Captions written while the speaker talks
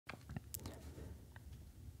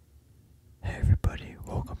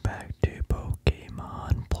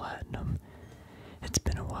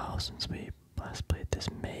since we last played this.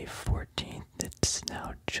 May 14th. It's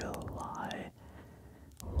now July.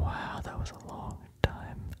 Wow, that was a long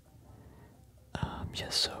time.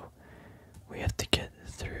 Yes, so we have to get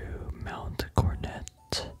through Mount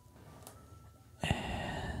Cornet.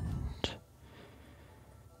 And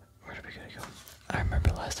where do we gotta go? I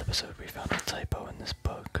remember last episode we found a typo in this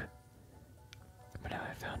book. But now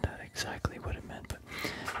I found out exactly what it meant, but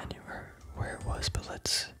I knew where it was, but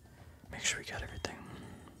let's make sure we got everything.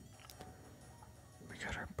 We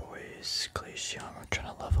got our boys, Glaceon. We're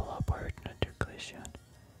trying to level up. Why are we trying to do Glaceon?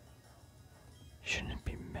 Shouldn't it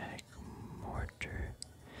be Mag Mortar?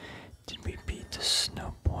 Did we beat the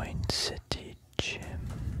Snow Point City Gym?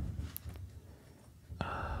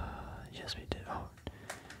 Yes we did. Oh,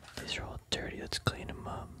 these are all dirty. Let's clean them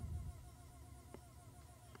up.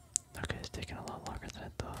 Okay, it's taking a lot longer than I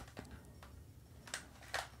thought.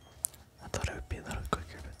 I thought it would be a little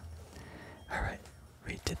quicker, but alright,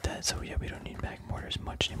 we did that. So yeah, we don't need Mag Mortars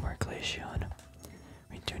much anymore. Glaceon,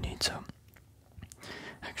 we do need some.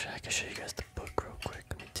 Actually, I can show you guys the book real quick.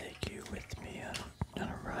 Let me take you with me on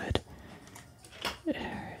a ride.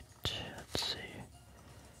 Alright, let's see.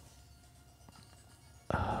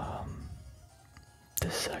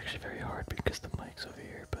 This is actually very hard because the mic's over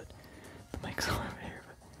here, but the mic's over here.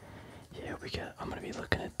 But yeah, I'm gonna be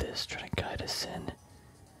looking at this, trying to guide us in.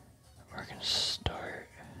 We're gonna start.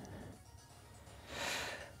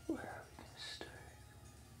 Where are we gonna start?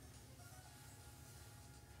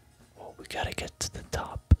 Well, we gotta get to the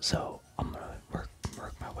top, so I'm gonna work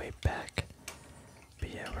my way back. But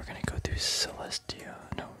yeah, we're gonna go through Celestia.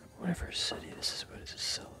 No, whatever city this is. What is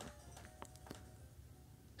it?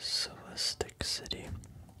 Celestic City.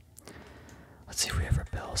 Let's see if we have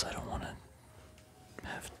repels. I don't want to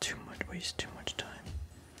waste too much time.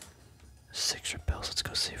 6 repels. Let's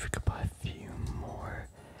go see if we could buy a few more.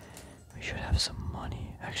 We should have some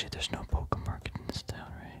money. Actually, there's no Pokemon market in this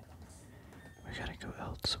town, right? We gotta go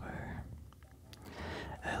elsewhere.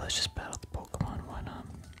 Let's just battle the Pokemon. Why not?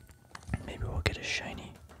 Maybe we'll get a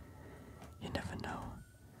shiny. You never know.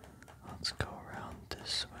 Let's go around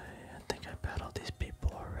this way. I think I battled these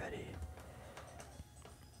people already.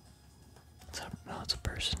 No, it's a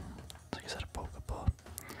person. Like, is that a Pokeball?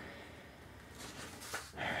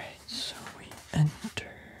 Alright, so we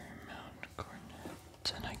enter Mount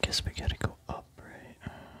Cornet, and I guess we gotta go up, right?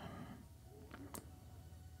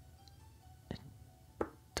 It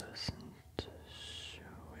doesn't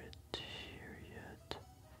show it here yet.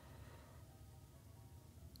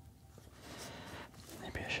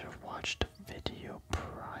 Maybe I should have watched a video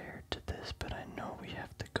prior to this, but I know we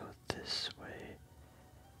have to go this way.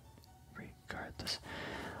 Regardless,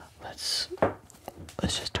 let's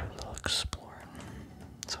just do a little exploring.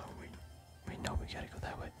 So we know we gotta go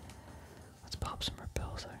that way. Let's pop some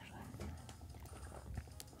repels actually.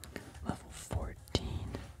 Level 14.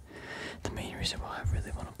 The main reason why I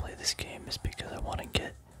really want to play this game is because I want to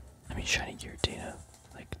get, shiny Giratina.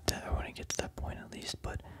 Like that, I want to get to that point at least,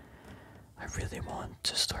 but I really want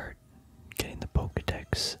to start getting the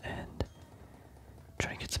Pokedex and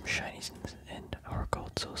try to get some shinies and our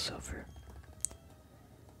gold, soul, silver.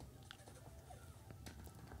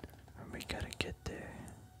 And we gotta get there.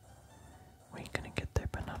 We ain't gonna get there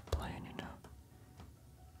by not playing, you know.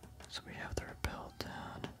 So we have the repel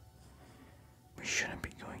down. We shouldn't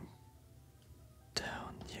be going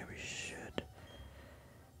down. Yeah, we should.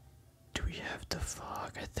 Do we have the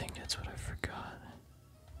fog? I think that's what I forgot.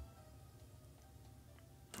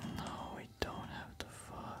 No, we don't have the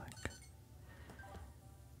fog.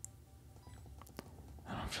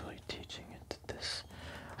 I don't feel like teaching it this.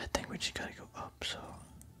 I think we just gotta go up, so.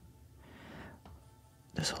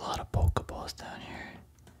 There's a lot of Pokeballs down here.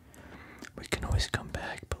 We can always come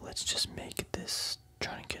back, but let's just make this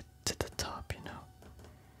trying to get to the top, you know.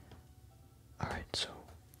 Alright, so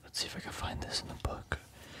let's see if I can find this in the book.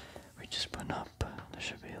 We just went up. There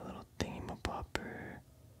should be a little thingy-mabopper.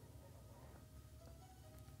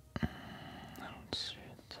 I don't see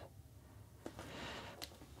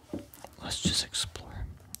it. Let's just explore.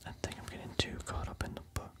 I think I'm getting too caught up in the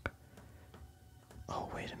book. Oh,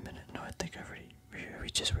 wait a minute. No, I think we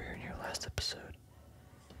just were in here last episode.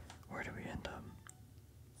 Where do we end up?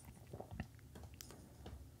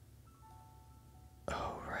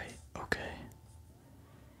 Oh, right. Okay.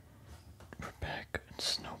 We're back at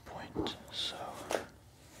Snow Point, so.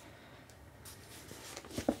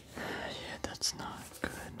 Yeah, that's not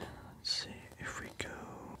good. Let's see if we go.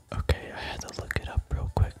 Okay, I had to look it up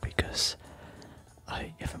real quick because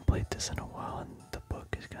I haven't played this in a while and the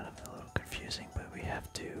book is kind of a little confusing, but we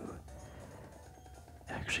have to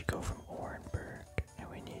actually go from Orenburg and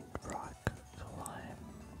we need rock climb.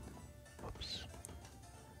 Whoops.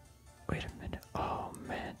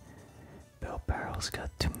 Bill's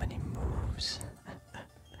got too many moves.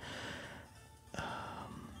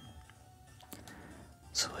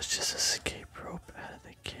 So let's just escape rope out of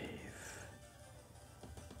the cave.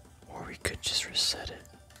 Or we could just reset it.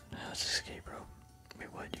 No, let's escape rope.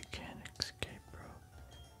 Wait, what? You can't escape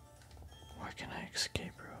rope. Why can I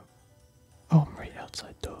escape rope? Oh, I'm right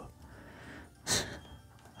outside door. That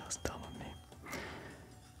was dumb of me.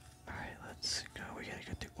 Alright, let's go. We gotta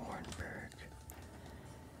go to Orenburg.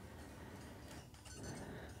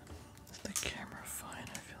 Is the camera fine?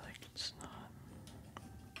 I feel like it's not.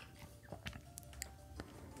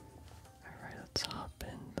 Alright, let's hop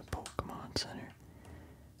in the Pokemon Center.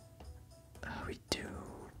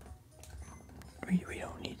 We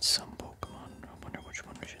don't need some Pokemon. I wonder which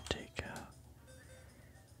one we should take out.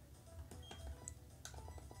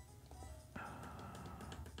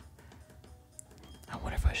 I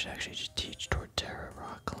wonder if I should actually just teach Torterra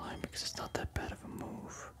Rock Climb because it's not that bad of a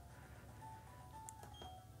move.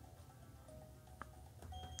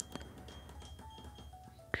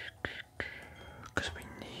 Because we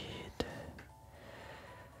need...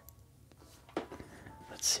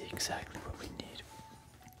 Let's see exactly what we need.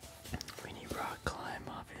 We need Rock Climb,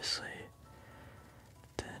 obviously.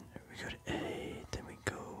 Then we go to A, then we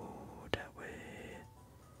go that way.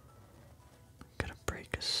 Gotta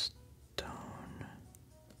break a stone.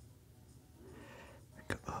 We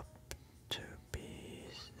go up to B.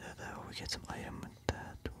 That way we get some item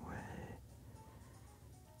that way.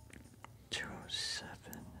 207.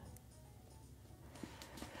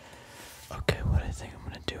 Okay, what I think I'm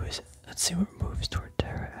gonna do is, let's see what moves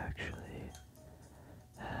Torterra actually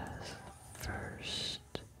has first.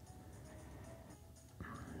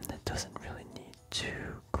 It doesn't really need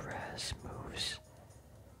two grass moves.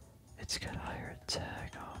 It's got higher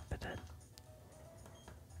attack, but that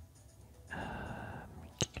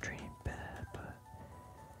dream bad, but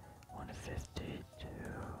 152.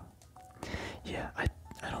 Yeah, I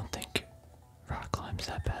don't think Rock Climb's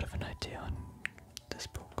that bad of an idea on this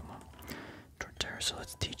Pokemon. Torterra, so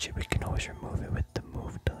let's teach it. We can always remove it with the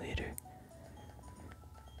move deleter.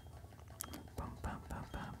 Bum, bum, bum,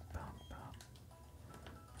 bum, bum, bum.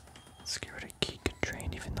 Let's get rid of Geek and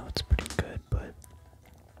Drain, even though it's pretty good, but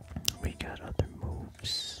we got other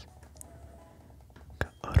moves.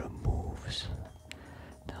 Got other moves.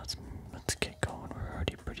 Now let's get going. We're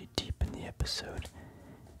already pretty deep in the episode.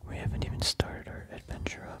 We haven't even started our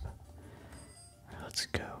adventure up. Alright, let's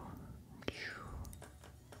go.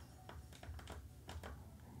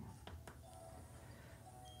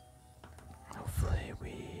 Hopefully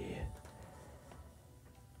we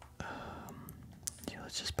yeah,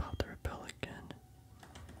 let's just pop the repel again.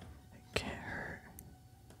 It can't hurt.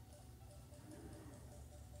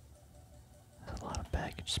 There's a lot of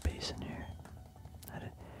baggage space in here.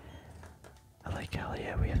 I like how,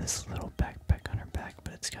 yeah, we have this little backpack on our back,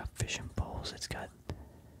 but it's got fishing poles. It's got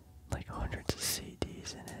like hundreds of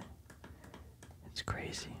CDs in it. It's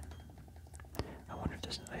crazy. I wonder if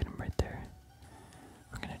there's an item right there.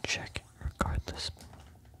 We're gonna check regardless.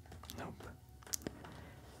 Nope.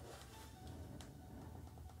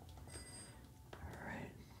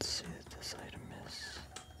 Alright, let's see what this item is.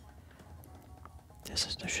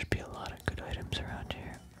 There should be a lot of good items around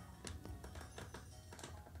here.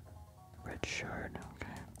 Red shard,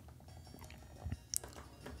 okay.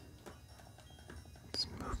 Let's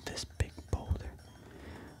move this big boulder.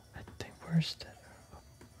 I think, where's that?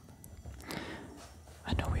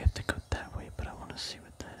 I know we have to go that way, but I want to see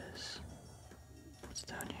what that is. What's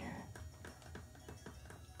down here?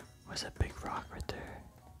 What's that big rock right there?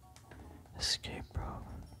 Escape rope.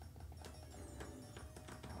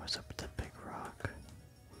 What's up with that big rock?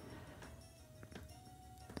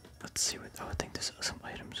 Let's see what. Oh, I think there's some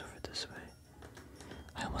items over this way.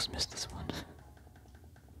 I almost missed this one.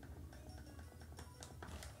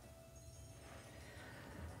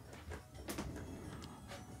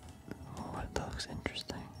 Oh, that looks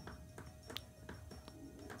interesting.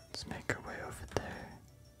 Let's make our way over there.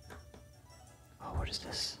 Oh, what is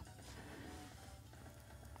this?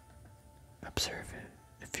 Observe it,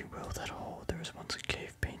 if you will, that hole. There was once a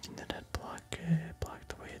cave painting that had blocked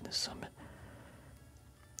the way in the summit.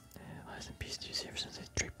 Lies in peace. Do you see? Ever since these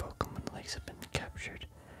three Pokemon lakes have been captured,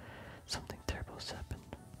 something terrible has happened.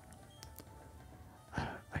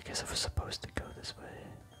 I guess I was supposed to go this way.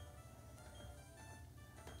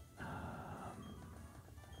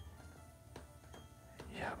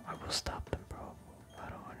 Yeah, I will stop them, bro. I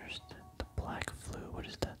don't understand. The black flu, what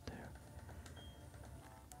is that there?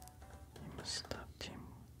 You must stop, team.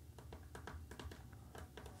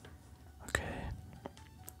 Okay.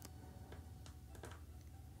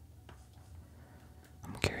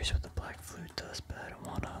 I'm curious what the black flu does, but I don't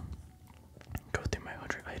wanna go through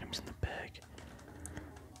 200 items in the bag.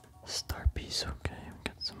 Star piece, okay. We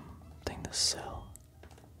got something to sell.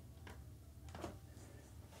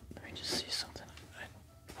 Let me just see something.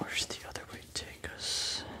 Where's the other way take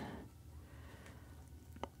us?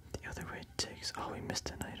 The other way takes. Oh, we missed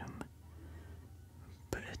an item.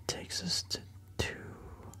 But it takes us to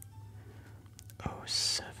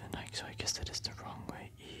 207. So I guess that is the wrong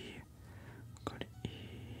way. E. Go to E.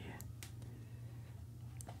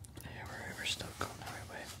 Yeah, we're still going the right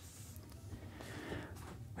way.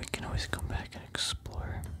 We can always come back and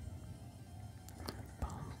explore.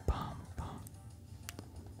 Bum, bum, bum.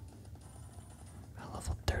 A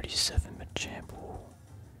level 37 Machamp. Ooh.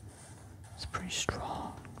 It's pretty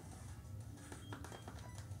strong.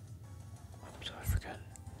 Oops, I forgot.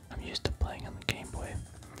 I'm used to playing on the Game Boy.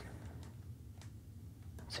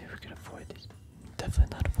 Let's see if we can avoid these.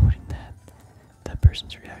 Definitely not avoiding that. That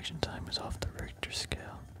person's reaction time was off the Richter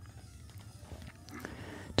scale.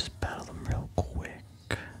 Just battle them real quick.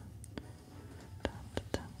 Dun,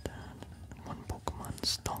 dun, dun. One Pokemon,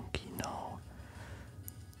 Stonky, no.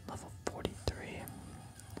 Level 43.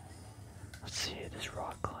 Let's see, this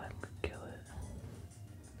rock climb could kill it.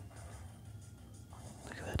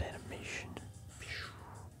 Look at that animation.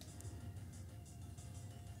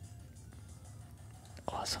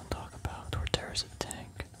 Awesome talk about Torterra's a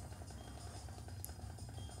tank.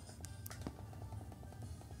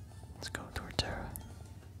 Let's go Torterra.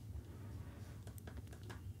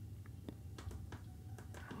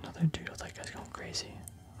 Another dude, that guy's going crazy.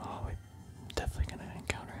 Oh, we're definitely gonna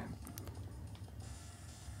encounter him.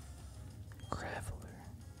 Graveler.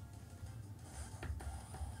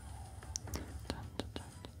 Dun, dun, dun, dun,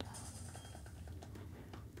 dun.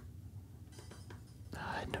 I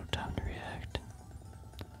had no time to react.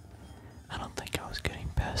 I don't think I was getting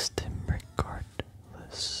past him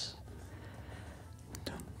regardless.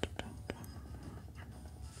 Dun, dun, dun, dun.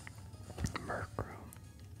 Murkrow.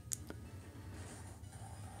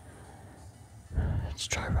 Let's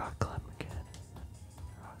try rock climb again.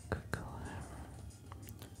 Rock climb.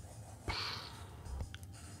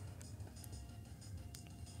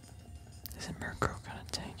 Isn't Murkrow kind of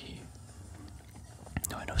tanky?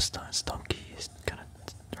 No, I know Stonky is kind of,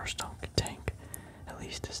 or Stonky tank. At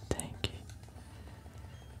least is tanky.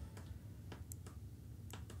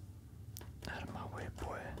 Out of my way,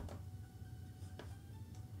 boy.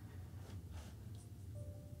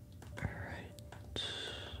 Alright.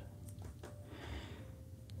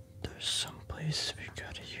 There's some place we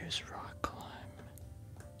gotta use rock climb.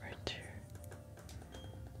 Right here.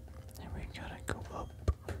 And we gotta go up.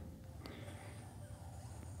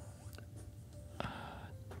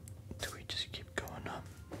 Do we just keep going up?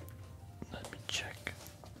 Let me check.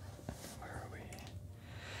 Where are we?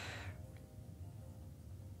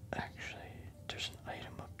 Actually, there's an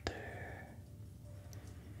item up there.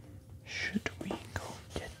 Should we go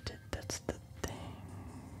get it? That's the thing.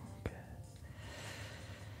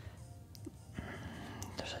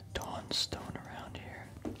 There's a Dawn Stone around here.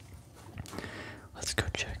 Let's go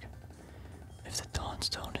check. If the Dawn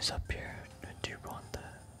Stone is up here, I do want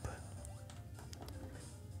that, but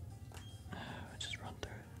I just run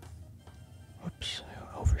through it. Whoops,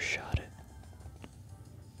 I overshot it.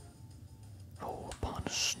 Oh, upon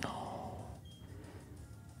snow.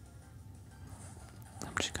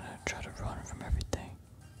 I'm just gonna try to run from everything.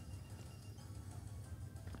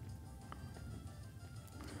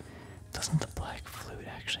 Doesn't the black flute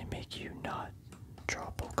actually make you not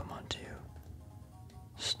draw Pokemon to you?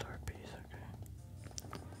 Star piece, okay.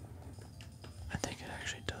 I think it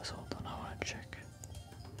actually does. Hold on, I wanna check.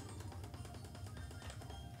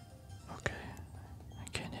 Okay, I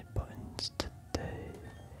can't hit buttons today.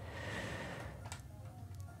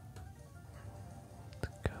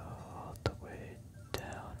 Let's go all the way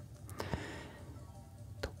down.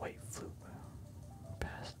 The white flute.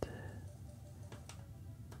 Past it.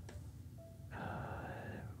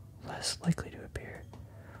 Less likely to appear.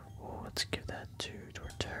 Oh, let's give that to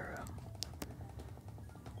Torterra.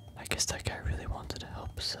 I guess that guy really wanted to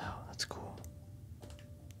help us out. That's cool.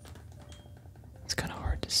 It's kind of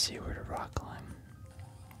hard to see where to rock climb.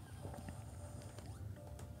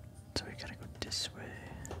 So we gotta go this way.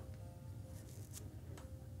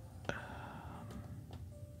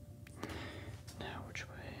 Now which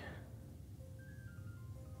way?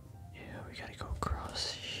 Yeah, we gotta go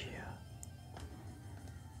across here.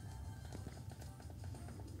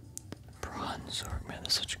 Bronzor, man,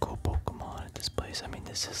 that's such a cool Pokemon at this place. I mean,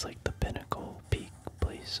 this is like the pinnacle peak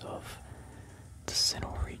place of the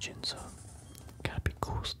Sinnoh region, so gotta be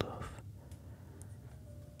cool stuff.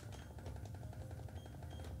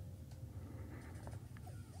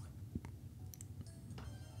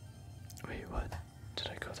 Wait, what? Did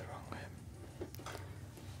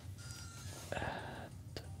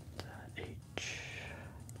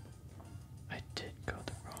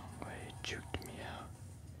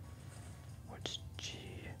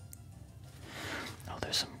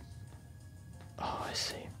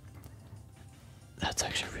that's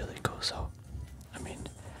actually really cool. So, I mean,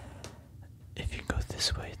 if you go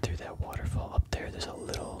this way through that waterfall up there, there's a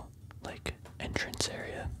little, like, entrance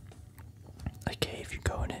area. A cave, you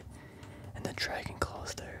go in it, and the dragon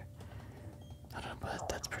claws there. I don't know, but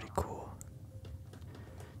that's pretty cool.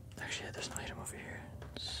 Actually, yeah, there's an item over here.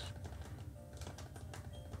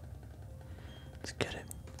 Let's get it.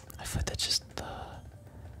 I feel like that's just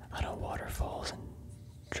I don't know, waterfalls and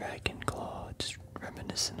dragon claw, just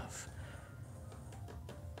reminiscent of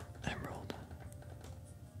emerald.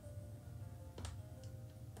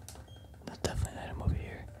 That's definitely an item over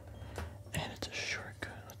here. And it's a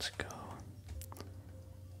shortcut. Let's go.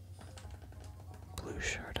 Blue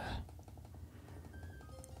shirt.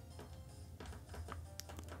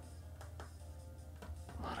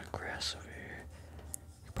 A lot of grass over here.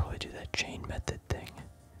 You could probably do that chain method thing.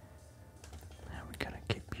 Now we gotta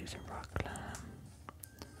keep using rock climb.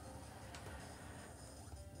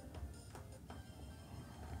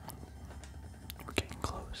 We're getting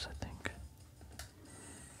close, I think.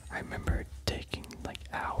 I remember taking like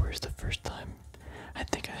hours the first time. I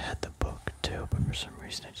think I had the book too, but for some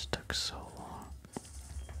reason it just took so long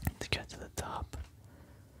to get to the top.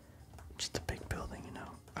 Just a big building, you know.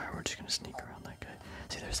 Alright, we're just gonna sneak around that guy.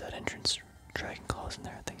 See, there's that entrance, dragon claws in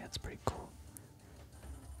there. I think that's pretty cool.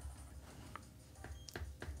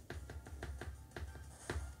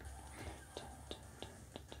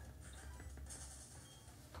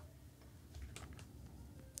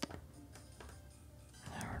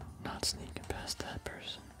 Now we're not sneaking past that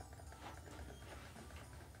person.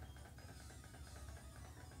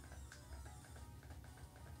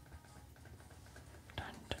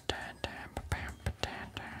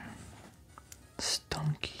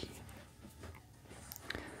 Stunky.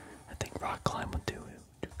 I think rock climb would do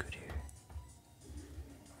good here.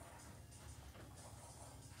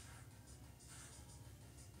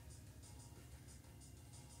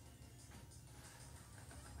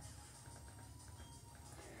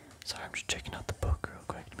 Sorry, I'm just checking out the book real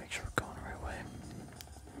quick to make sure we're going the right way.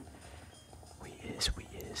 We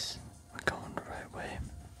is. We're going the right way.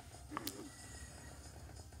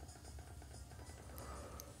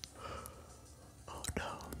 Oh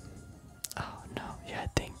no. Oh no. Yeah, I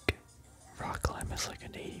think rock climb has like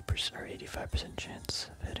an 80% or 85% chance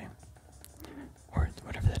of hitting. Or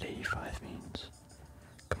whatever that 85 means.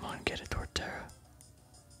 Come on, get it, Torterra.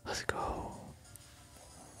 Let's go.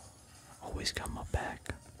 Always got my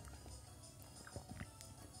back.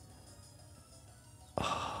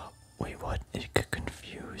 Oh, wait, what? It could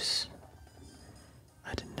confuse.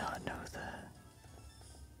 I did not know that.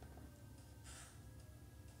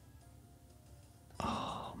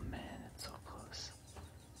 Oh man, it's so close.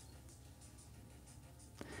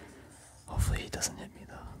 Hopefully he doesn't hit me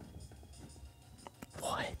though.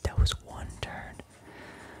 What? That was one turn.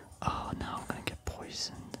 Oh, now I'm gonna get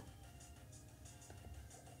poisoned.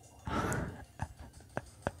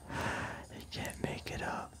 He can't make it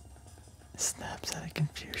up. Snaps out of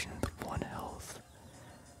confusion with 1 health.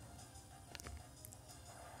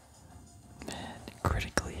 Man,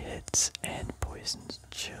 critically hits and poisons.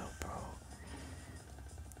 Chill, bro.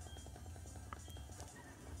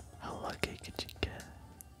 How lucky could you get?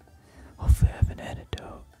 Hopefully I have an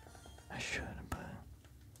antidote. I should, but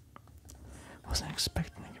wasn't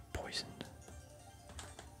expecting to get poisoned.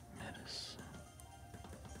 Medicine.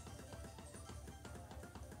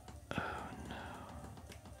 Oh no.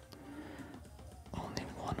 Only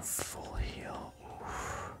 1 full heal.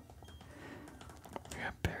 Oof. We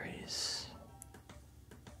got berries.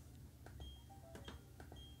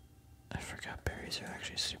 I forgot berries are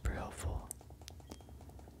actually super helpful.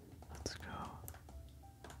 Let's go.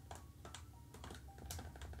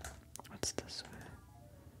 What's this way?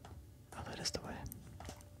 Oh, that is the way.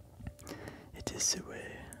 It is the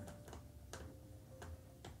way.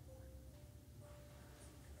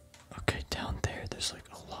 Okay, down there's like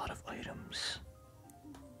a lot of items.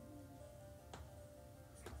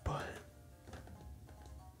 But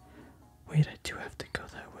wait, I do have to go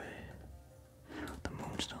that way. The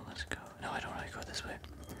moonstone, let's go. No, I don't want to go this way.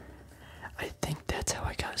 I think that's how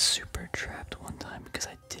I got super trapped one time, because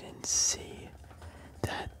I didn't see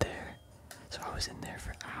that there. So I was in there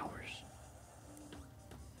for hours.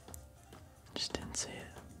 Just didn't see it.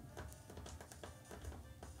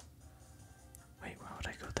 Wait, why would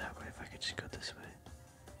I go that way if I could just go this way?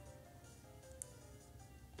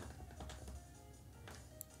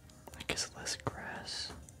 I guess less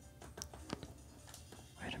grass.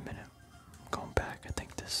 Wait a minute. I'm going back. I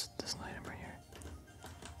think this item right here.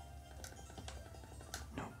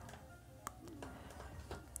 Nope.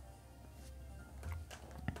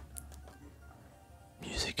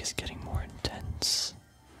 Music is getting more intense.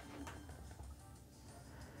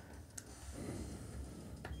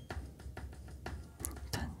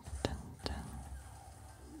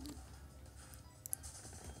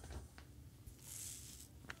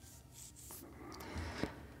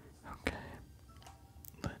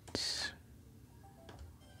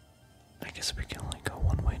 I guess we can only go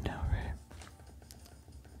one way now, right?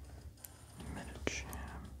 Metacham.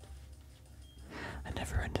 I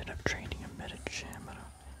never ended up training a Metacham.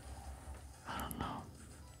 I don't know.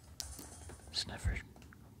 Just never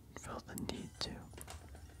felt the need to.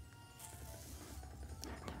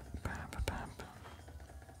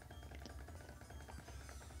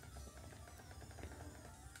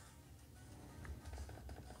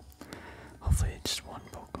 Hopefully just one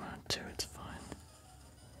Pokemon too, it's fine.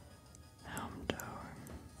 Houndour.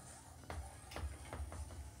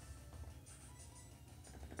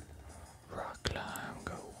 Rock climb,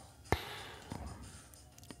 go.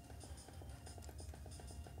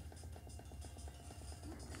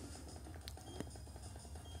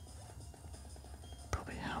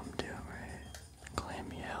 Probably Houndour, right?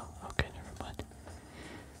 Glameow. Okay, never mind.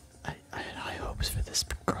 I had high hopes for this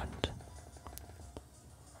grunt.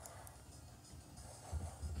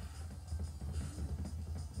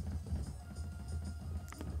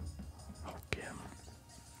 Okay.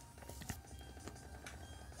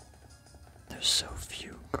 There's so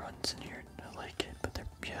few grunts in here. I like it, but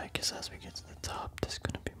yeah, I guess as we get to the top, there's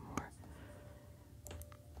gonna be more.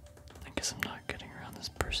 I guess I'm not getting around this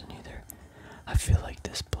person either. I feel like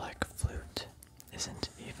this black flute isn't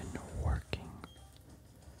even working.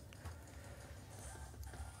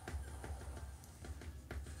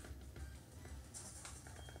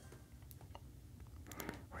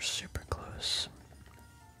 We're super close.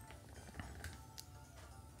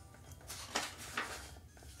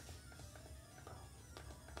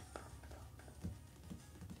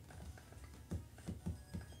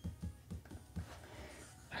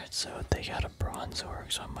 Alright, so they got a bronze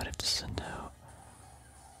org, so I might have to send out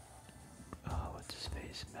what's his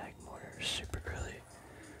face? Magmortar super early.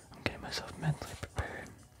 I'm getting myself mentally prepared.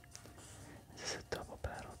 This is a double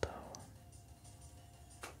battle though.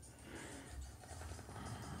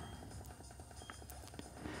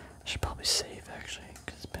 I should probably save actually,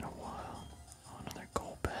 because it's been a while. Oh, another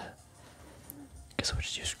gold bat. Guess I'll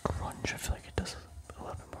just use Grunge. I feel like it does a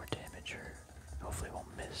little bit more damage, or hopefully it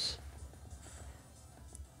won't miss.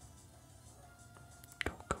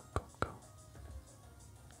 Go, go, go, go.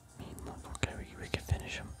 Mean look. Okay, we can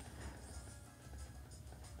finish him.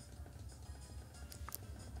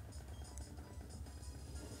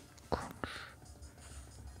 Crunch.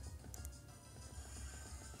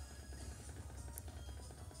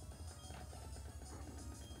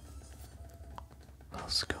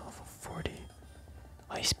 Let's go level 40.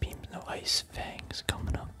 Ice beams, no ice fangs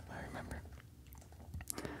coming up, I remember.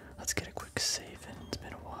 Let's get a quick save in, it's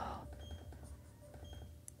been a while.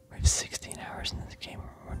 We have 16 hours in this game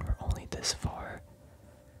when we're only this far.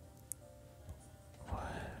 What?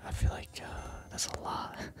 I feel like that's a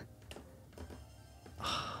lot.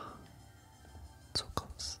 So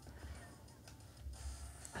close.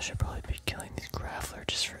 I should probably be killing these Graveler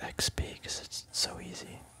just for XP because it's so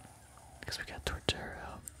easy. Because we got Torterra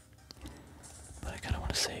out. But I kind of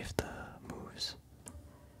want to save the moves.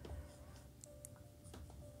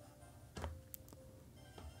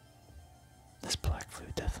 This black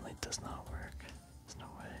flute definitely does not work. There's no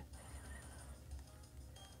way.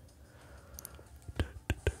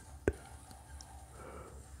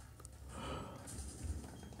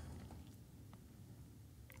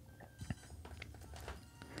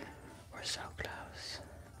 We're so close.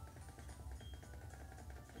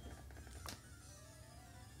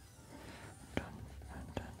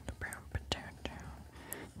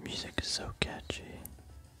 Music is so catchy.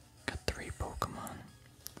 Got 3 Pokemon.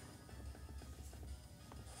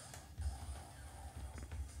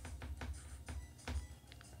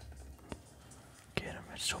 Get him.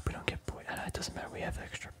 I just hope we don't get poison. It doesn't matter. We have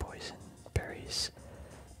extra poison berries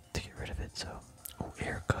to get rid of it. So, oh,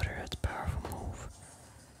 air cutter. That's a powerful move.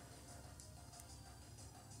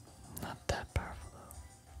 Not that powerful though.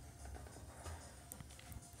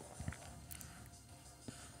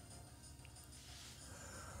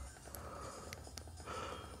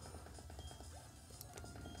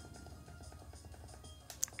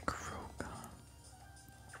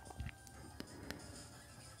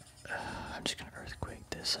 I'm just gonna earthquake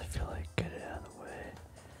this. I feel like get it out of the way.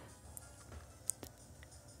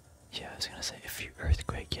 Yeah, I was gonna say if you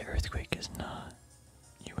earthquake, yeah, earthquake is not.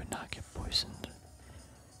 You would not get poisoned.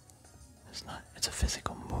 It's not. It's a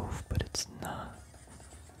physical move, but it's not.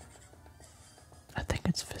 I think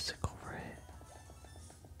it's physical, right?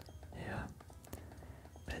 Yeah,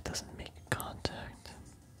 but it doesn't make contact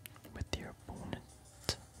with your opponent.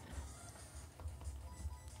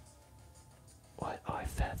 What? Oh, I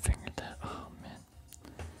fat fingered that. Oh man.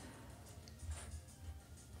 I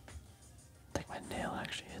think my nail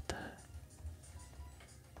actually hit that.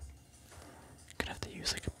 Gonna have to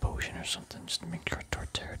use like a potion potion or something just to make sure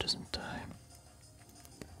Torterra doesn't die.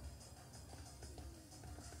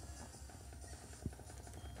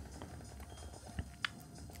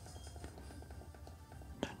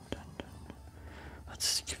 Dun, dun, dun.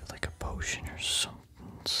 Let's give it like a potion or something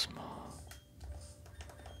small.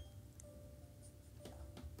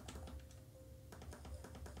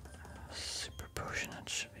 Super potion, that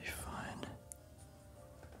should be fine.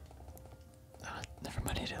 Never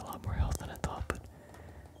mind, he did a lot more health than I thought, but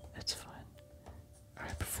it's fine.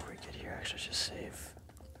 Alright, before we get here, actually just save.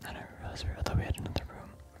 I never realized I thought we had another room.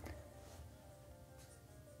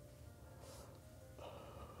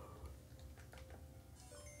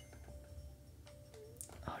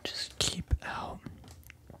 I'll just keep out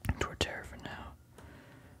Torterra for now.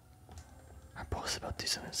 Our boss about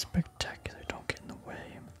these something spectacular, don't get in the way.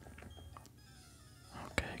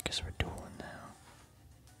 Okay, I guess we're dueling now.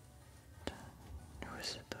 Who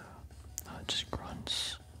is it though? Oh, it just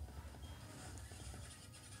grunts.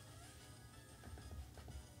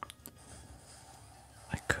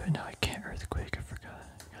 I could, now I can't earthquake, I forgot.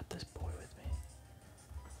 I got this boy with me.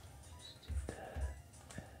 Let's do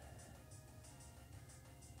that.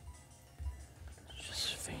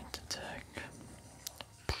 Just feint attack.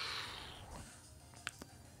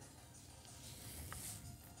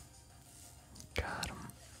 Got him.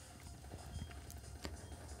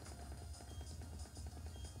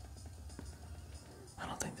 I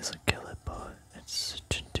don't think this will kill it, but it should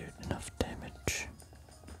do enough damage.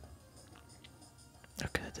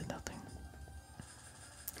 Okay, that did nothing.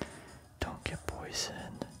 Don't get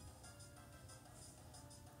poisoned.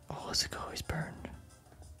 Oh, let's go, he's burned.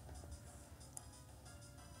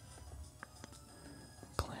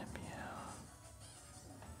 Clamia.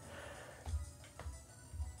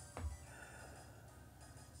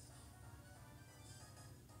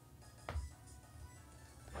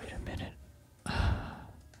 Wait a minute.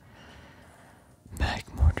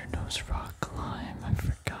 Magmortar knows rock climb. I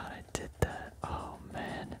forgot I did that. Oh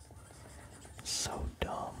man. So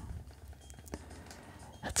dumb.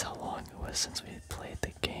 That's how long it was since we had played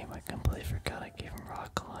the game. I completely forgot I gave him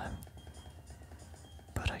rock climb.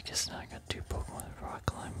 But I guess now I got two Pokemon with rock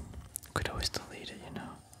climb. Could always delete it, you know.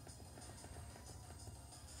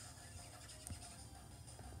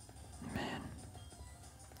 Man.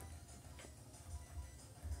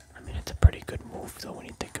 I mean, it's a pretty good move though when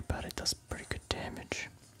you think about it. It does pretty good damage.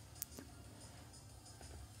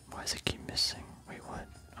 Why does it keep missing? Wait, what?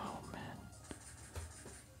 Oh man.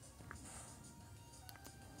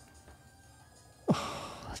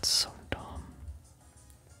 Oh, that's so dumb.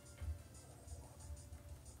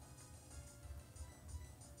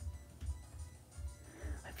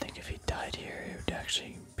 I think if he died here, it would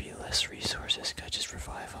actually be less resources. Could I just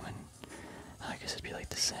revive him and I guess it'd be like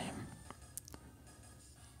the same.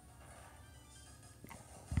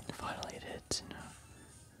 Finally it hits, you know.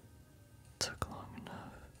 Took long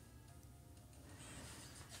enough.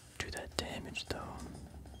 Do that damage though.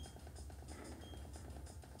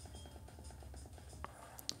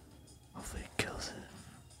 Hopefully it kills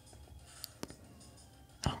it.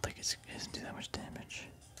 I don't think it doesn't do that much damage.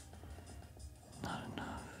 Not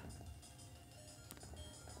enough.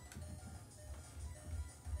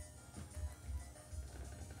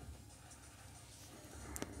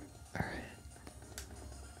 Alright.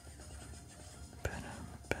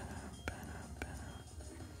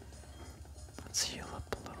 Let's heal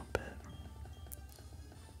up a little bit.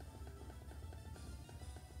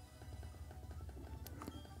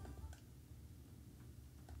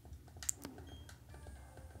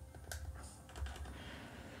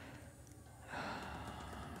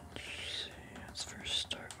 Let's see, let's first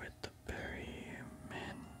start with the berry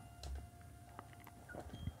man.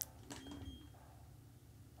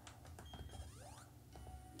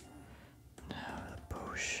 Now the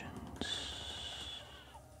potions.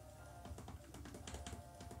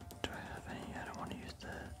 Do I have any? I don't want to use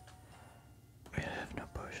that. Wait, I have no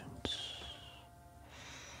potions.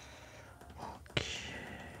 Okay.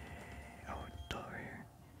 Oh, it's over here.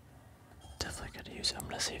 Definitely gotta use it. I'm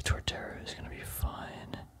gonna save Torterra is gonna be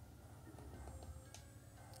fine.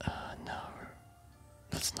 No.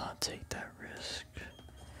 Let's not take that risk.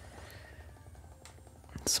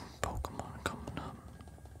 Some Pokemon coming up.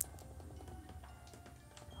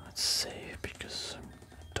 Let's save because I'm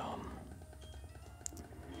dumb.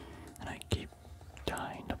 And I keep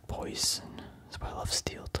dying to poison. That's why I love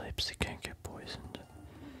steel types, they can't get poisoned.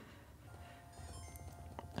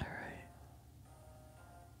 Alright.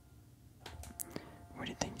 Where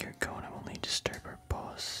do you think you're going? I won't let you disturb our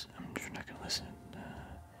boss. I'm sure not gonna listen.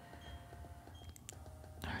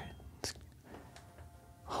 Alright.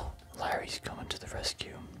 Oh, Larry's coming to the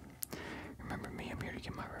rescue. Remember me, I'm here to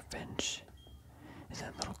get my revenge. revenge. Is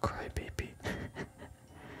that little crybaby?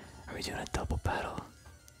 Are we doing a double battle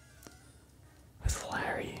with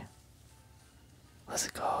Larry? Let's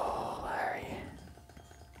go, Larry.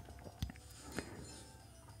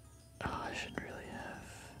 Oh, I should really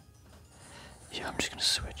have. Yeah, I'm just gonna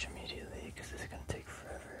switch immediately because this is gonna take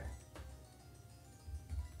forever.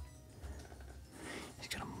 He's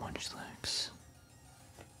gonna munch legs.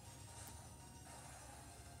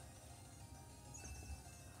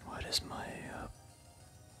 Why does my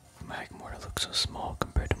Magmortar look so small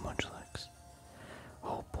compared to Munchlax?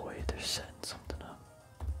 Oh boy, they're setting something up.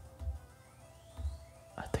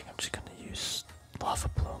 I think I'm just gonna use Lava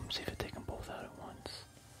Plume, see if I take them both out at once.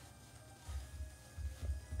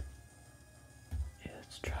 Yeah,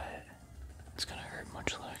 let's try it. It's gonna hurt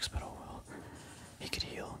Munchlax, but oh well. He could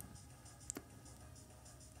heal.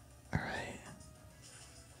 Alright.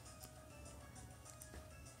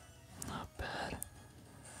 Not bad.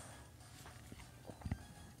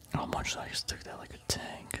 Oh, Munchlax took that like a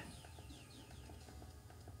tank.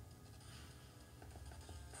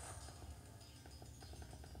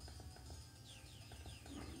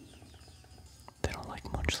 They don't like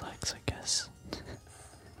Munchlax, I guess.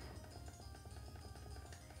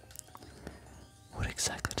 What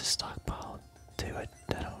exactly does stockpile do? I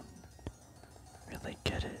don't really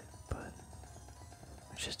get it, but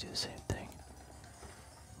let's just do the same thing.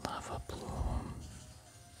 Lava Bloom.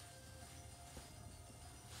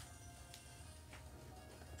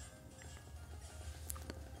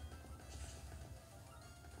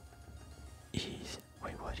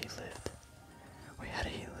 Wait, what? He lived? Wait, how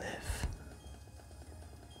did he live?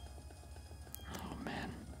 Oh man.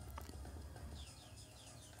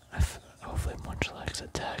 Hopefully Munchlax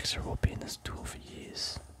attacks or we'll be in this duel for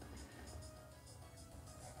years.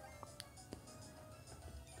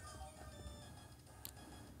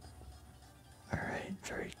 Alright,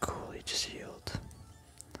 very cool, he just healed.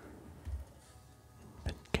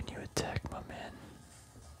 But can you attack my man?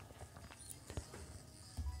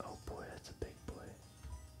 Oh boy, that's a big boy.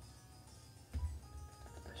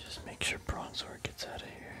 Let's just make sure Bronzor gets out of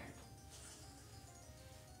here.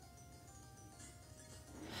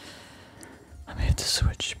 I may have to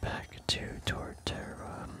switch back toward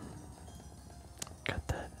got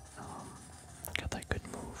that good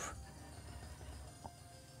move.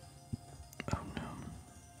 Oh no.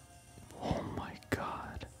 Oh my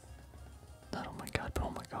god. Not oh my god, but oh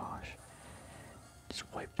my gosh. Just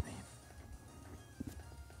wiped me.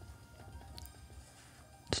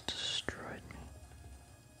 Just destroyed me.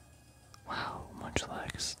 Wow,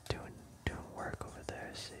 Munchlax doing work over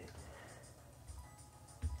there, see.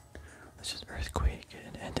 Let's just Earthquake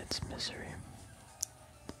and end its misery.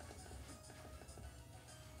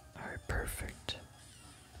 Alright, perfect.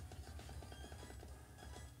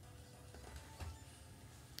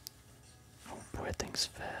 Oh boy, that thing's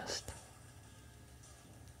fast.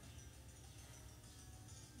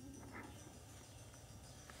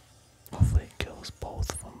 Hopefully it kills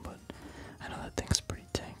both of them, but I know that thing's pretty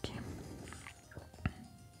tanky.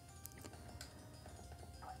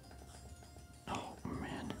 Oh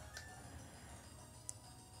man.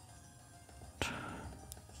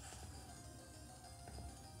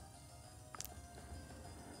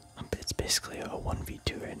 It's basically a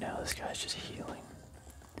 1v2 right now. This guy's just healing.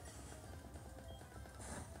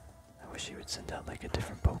 I wish he would send out like a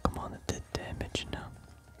different Pokemon that did damage, you know.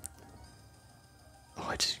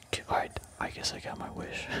 Oh, alright, I guess I got my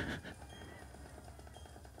wish.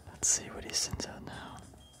 Let's see what he sends out now.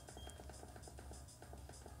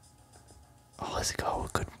 Oh, let's go.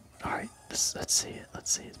 Good. Alright, let's see it.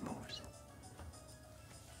 Let's see his moves.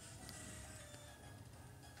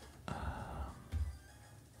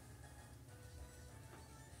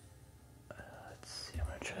 Let's see. I'm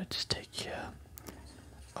gonna try to just take, yeah.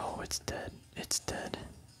 Oh, it's dead. It's dead.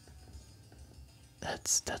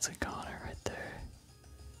 That's a goner right there.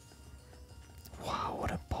 Wow,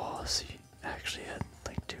 what a boss. He actually had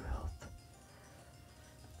like 2 health.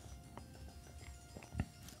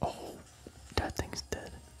 Oh, that thing's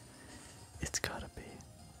dead. It's gotta be.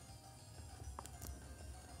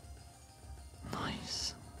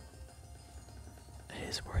 Nice. It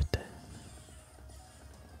is worth it.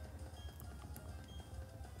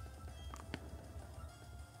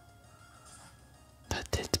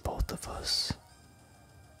 That hits both of us.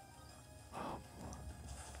 Oh.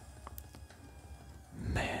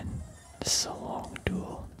 Man, this is a long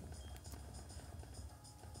duel.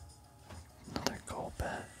 Another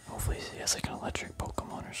Golbat. Hopefully he has like an electric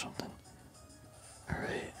Pokemon or something.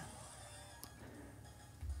 Alright.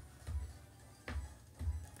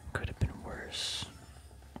 Could have been worse.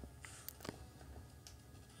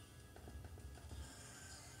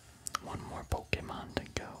 one more Pokemon to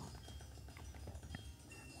go.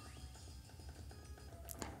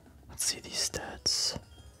 Let's see these stats.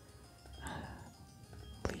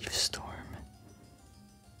 Leaf Storm.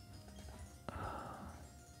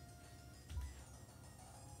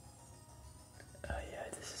 Yeah,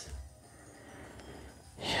 this is.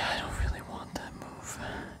 Yeah, I don't really want that move.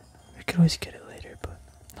 We could always get it later, but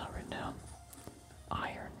not right now.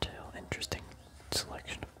 Iron Tail, interesting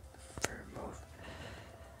selection for a move.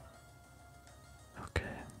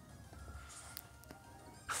 Okay.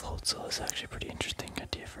 Floatzel is actually a pretty interesting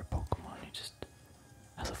idea for a Pokemon. He just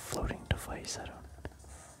has a floating device.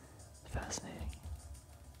 Fascinating.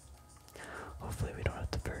 Hopefully we don't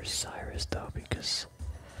have to burst Cyrus though, because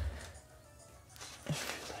I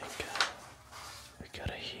feel like we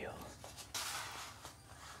gotta heal.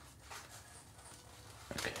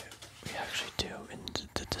 Okay, we actually do in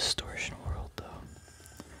the Distortion world though.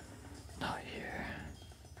 Not here.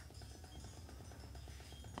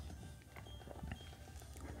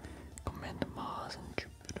 Command Mars and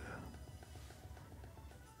Jupiter.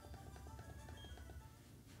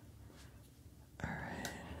 Alright.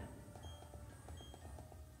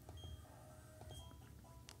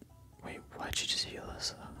 Wait, why'd you just heal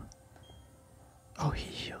us? Oh, he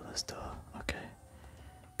healed us though. Okay.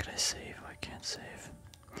 Could I save? I can't save.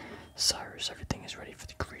 Cyrus, everything is ready for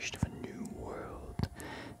the creation of a new world.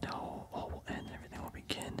 Now all will end and everything will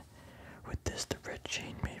begin. With this, the red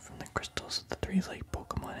chain made from the crystals of the three-legged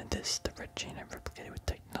Pokemon, and this, the red chain I've replicated with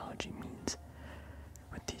technology, means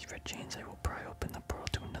with these red chains I will pry open the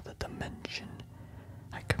portal to another dimension.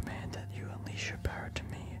 I command that you unleash your power to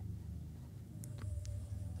me.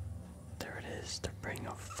 There it is, the ring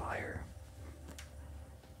of fire.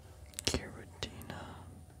 Giratina.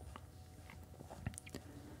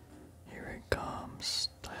 Here it comes.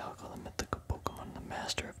 Dialga, the mythical Pokemon, the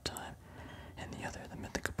master of time, and the other, the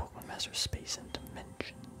mythical Pokemon, master of space and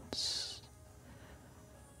dimensions.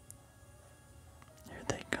 Here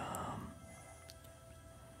they come.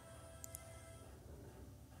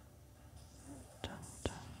 Dun,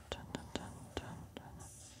 dun, dun, dun, dun, dun, dun.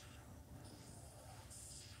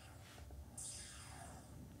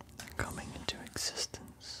 They're coming into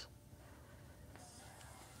existence.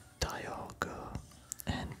 Dialga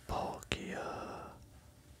and Palkia.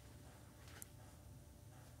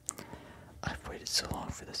 I've waited so long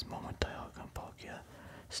for this moment, Dialga and Palkia.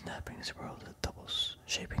 Shaping this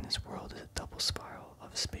world is a double spiral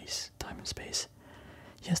of space, time and space.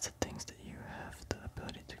 Yes, the things that you have the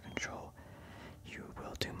ability to control, you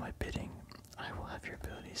will do my bidding. I will have your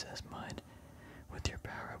abilities as mine. With your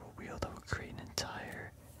power I will wield, I will create an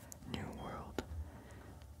entire new world.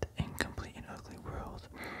 The incomplete and ugly world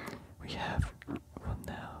we have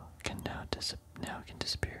can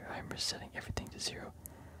disappear. I am resetting everything to zero.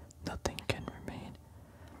 Nothing can remain.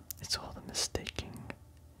 It's all the mistaking.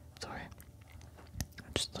 Sorry,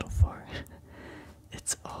 I'm just a little far.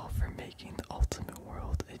 It's all for making the ultimate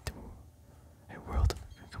world a world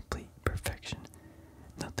of complete perfection.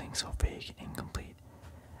 Nothing so vague and incomplete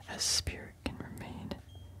as spirit can remain.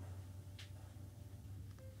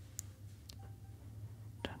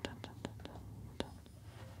 Dun, dun, dun, dun, dun, dun.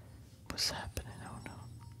 What's happening? Oh no.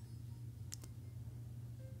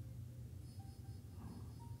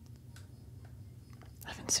 I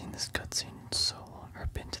haven't seen this cutscene in so long, or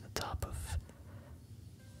been to the top of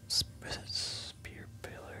Spear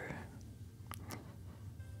Pillar.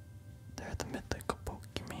 They're the mythical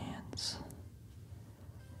Pokemons.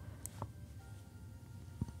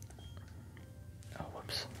 Oh,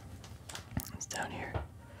 whoops. It's down here.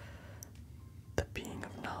 The being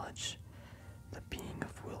of knowledge, the being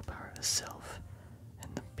of willpower, the self,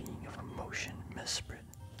 and the being of emotion, Mesprit.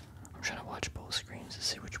 I'm trying to watch both screens to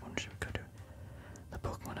see which one should we go to. The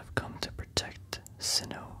Pokemon have come to protect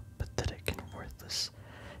Sinnoh, pathetic and worthless.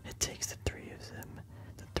 It takes the three of them,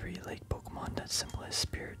 the three-legged Pokemon that symbolize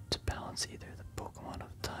spirit, to balance either the Pokemon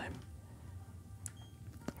of time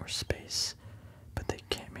or space, but they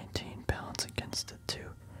can't maintain balance against the two.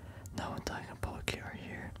 Now when Dialga and Palkia are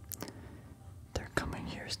here, their coming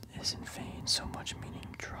here is in vain, so much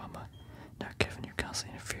meaning drama. Now Kevin, you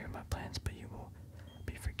constantly interfere in my plans, but you will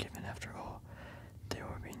be forgiven after all. There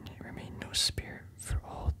will remain no spirit for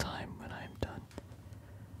all time when I am done.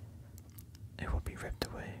 It will be ripped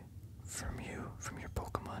away from you, from your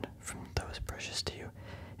Pokemon, from those precious to you.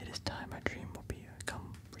 It is time my dream will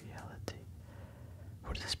become reality.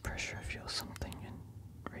 What is this pressure? I feel something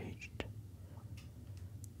enraged.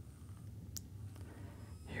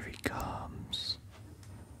 Here he comes.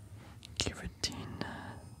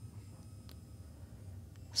 Giratina.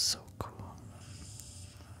 So cool.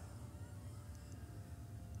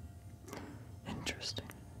 Interesting.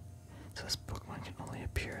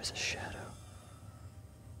 appear as a shadow.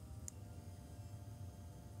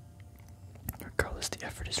 Regardless, the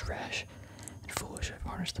effort is rash and foolish. I've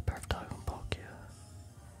harnessed the power of Dragon Palkia.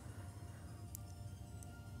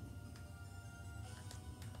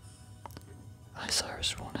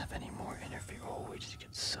 Cyrus won't have any more interview. Oh, we just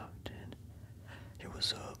get sucked in. Hey,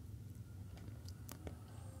 what's up?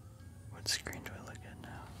 What screen do I look at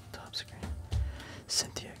now? Top screen.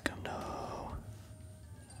 Cynthia, come no.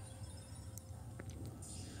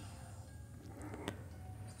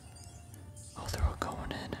 Oh, they're all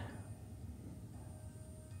going in.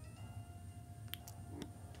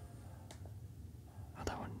 Oh,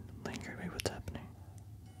 that one lingered. Wait, what's happening?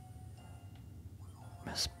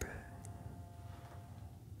 Mesper.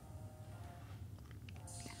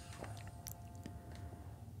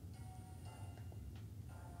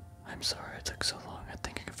 I'm sorry it took so long. I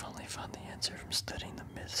think I can finally find the answer from studying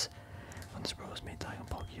the myths. When this world was made, Dragon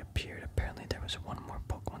Palkia appeared. Apparently there was one more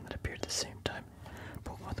Pokemon that appeared at the same time.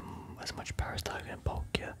 Pokemon with as much power as Dragon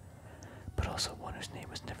Palkia, but also one whose name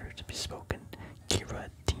was never to be spoken.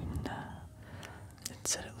 Giratina. It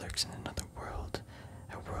said it lurks in another world.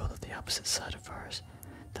 A world of the opposite side of ours.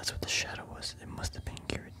 That's what the shadow was. It must have been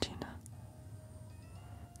Giratina.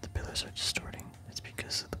 The pillars are distorting. It's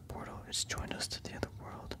because of the portal. It's joined us to the other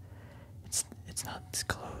world. It's not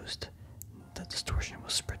closed. The distortion will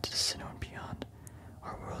spread to the Sinnoh and beyond.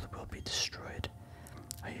 Our world will be destroyed.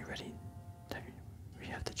 Are you ready? We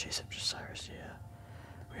have to chase after Cyrus, yeah.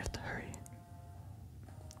 We have to hurry.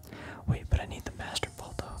 Wait, but I need the Master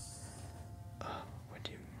Ball though. Would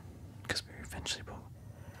you? Because we eventually will.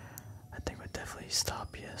 I think we'll definitely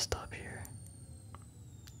stop, yeah, stop here.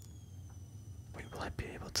 Wait, will I be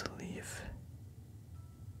able to leave?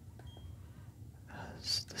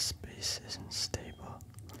 The space isn't stable.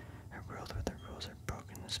 A world where the rules are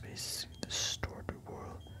broken, the space is a distorted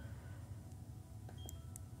world.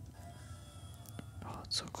 Oh,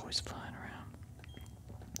 it's so cool, he's flying around.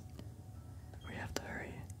 We have to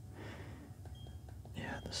hurry.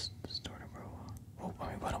 Yeah, this distorted world. Oh, I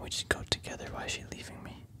mean, why don't we just go together? Why is she leaving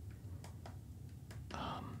me?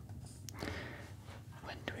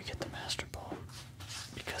 When do we get the Master Ball?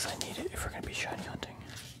 Because I need it if we're gonna be shiny hunting.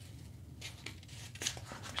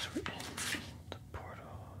 So we're in the portal.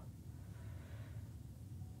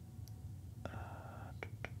 I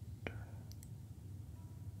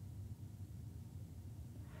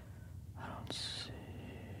don't see.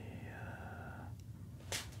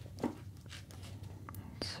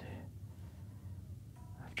 Let's see.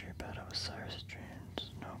 After your battle with Cyrus'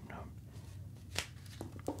 dreams. Nope.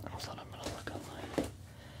 Hold on, I'm gonna look online.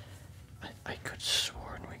 I could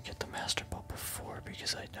sworn we get the Master Ball before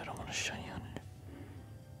because I don't want to shiny on it.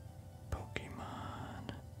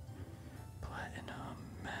 Pokemon Platinum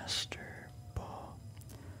Master Ball.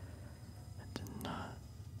 I did not.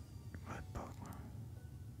 What Pokemon?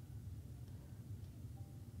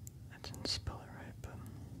 I didn't spell it right, but.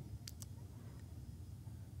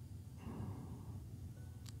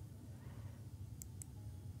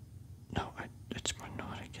 No, I just want to know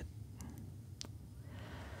how to get.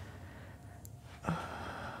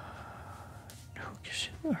 Who gives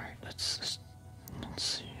you? Alright, let's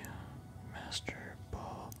see. Master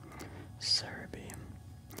Ball, Cerebeam.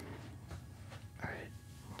 Alright,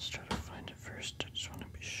 let's try to find it first. I just want to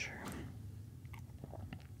be sure.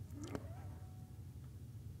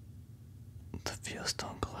 The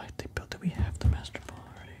Fieldstone Galactic build. Do we have the Master Ball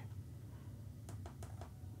already?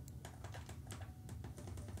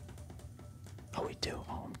 Oh, we do.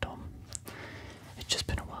 Oh, I'm dumb. It's just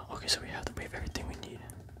been a while. Okay, so we have everything we need.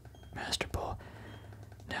 Master Ball.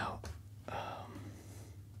 Now, how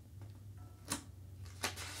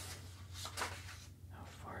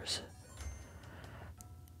far is it?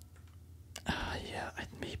 Yeah,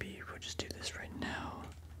 maybe we'll just do this right now.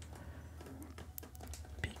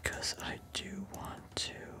 Because I do want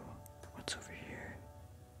to. What's over here?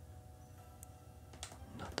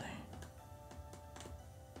 Nothing.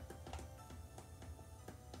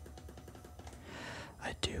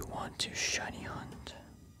 I do want to shiny hunt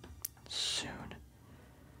soon.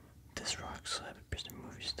 This rock slab appears to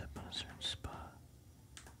move you step on a certain spot.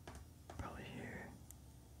 Probably here.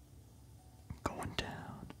 I'm going down.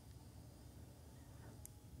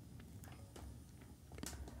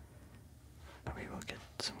 We will get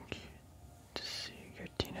some to see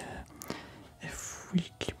Giratina if we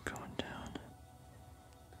keep going down.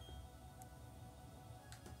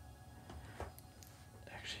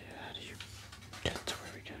 Actually, how do you get to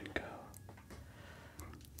where we gotta go?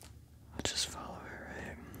 I'll just follow her,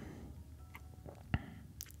 right?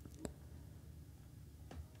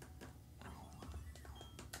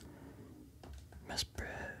 Mesper.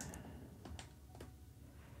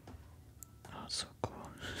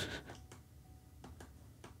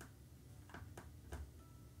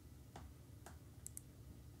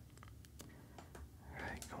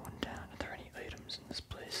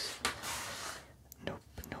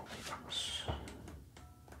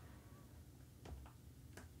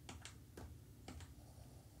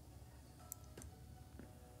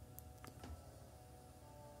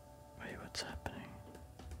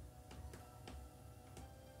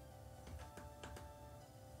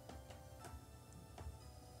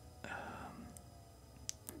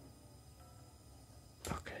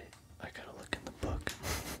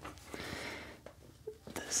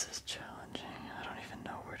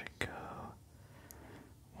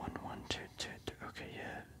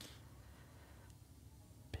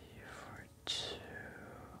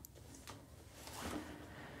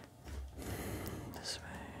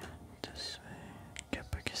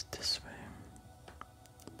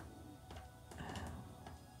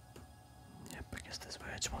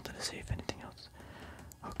 to see if anything else.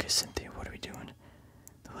 Okay, Cynthia, what are we doing?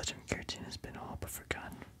 The legend of Giratina has been all but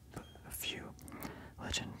forgotten. But a few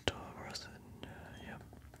legend told us that, yep.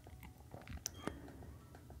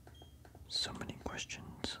 So many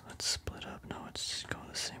questions. Let's split up. No, it's going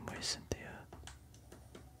the same way, Cynthia.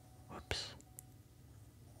 Whoops.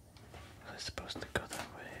 I was supposed to go that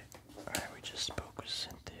way. Alright, we just spoke with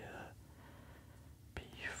Cynthia.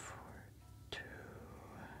 B42.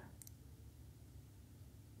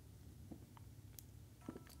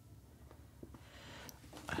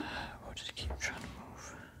 We'll just keep trying to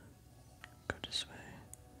move. Go this way.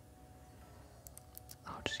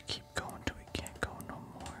 I'll just keep going till we can't go no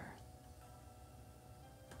more.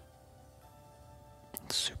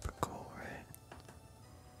 It's super cool, right?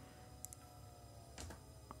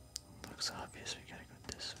 Looks obvious, we gotta go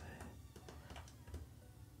this way.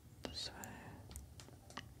 This way.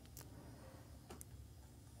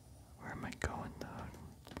 Where am I going though?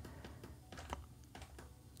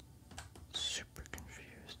 Super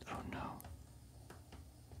confused. Oh no.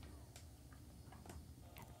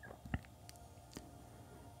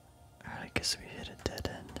 Alright, I guess we hit a dead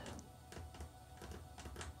end.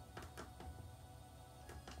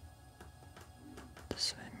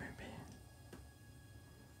 This way, maybe.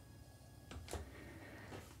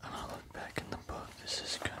 I'm gonna look back in the book. This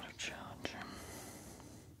is kind of challenging.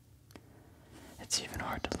 It's even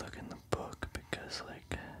hard to look in the book because,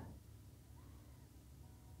 like,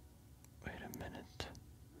 wait a minute.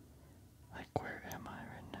 Like, where am I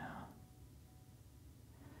right now?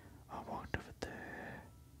 I walked over there.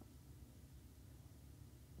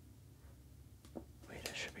 Wait,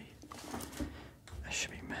 I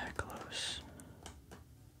should be mad close.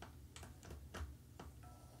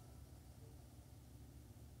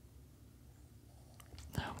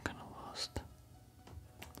 Now I'm kinda lost.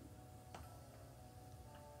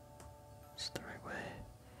 It's the right way.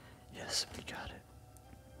 Yes, we got it.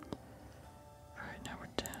 Alright, now we're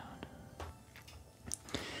down.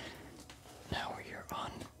 Now we are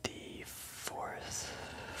on the 4th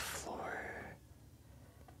floor.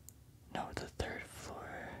 No, the 3rd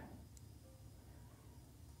floor.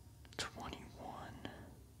 21.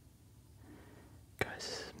 Guys,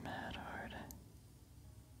 this is mad hard.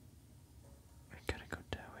 We gotta go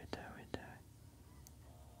that way, that way, that way.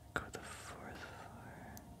 Go to the 4th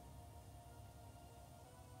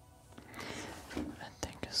floor. I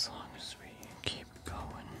think as long as we keep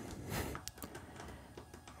going.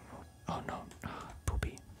 Oh no,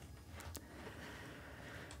 poopy.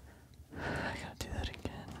 I gotta do that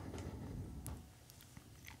again.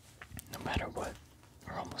 No matter what,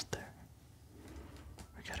 we're almost there.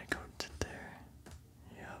 We gotta go to there.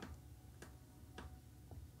 Yup.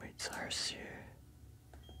 Wait, Cyrus here.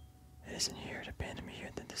 It isn't here. It abandoned me here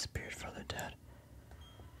and then disappeared further down.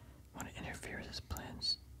 Want to interfere with his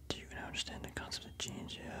plans? Do you now understand the concept of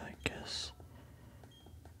genes? Yeah, I guess.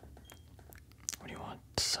 What do you want,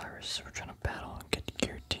 Cyrus? We're trying to battle and get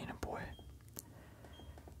Giratina, boy.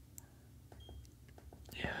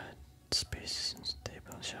 Yeah, space is unstable.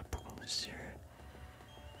 Here.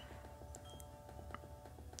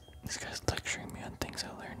 This guy's lecturing me on things I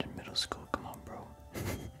learned in middle school. Come on, bro.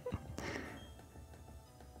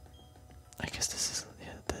 I guess this is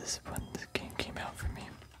when the game came out for me.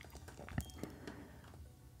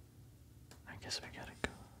 I guess we gotta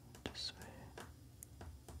go this way.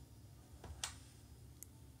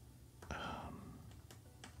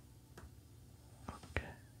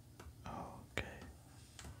 Okay. Okay.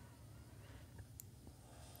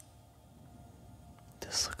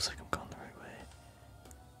 This looks like I'm going the right way.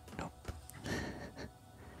 Nope.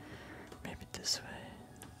 Maybe this way.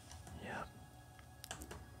 Yep.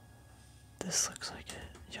 This looks like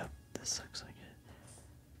it. Yep, this looks like it.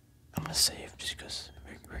 I'm gonna save just because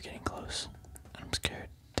we're getting close. I'm scared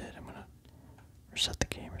that I'm gonna reset the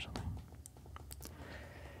game or something.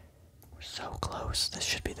 We're so close. This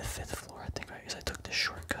should be the 5th floor, I think, right? Because I took this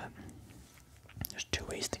shortcut. There's 2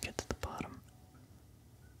 ways to get to the bottom.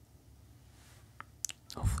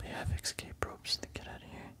 Hopefully I have escape ropes to get out of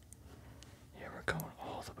here. Yeah, we're going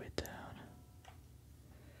all the way down.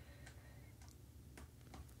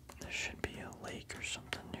 There should be a lake or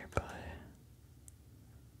something nearby.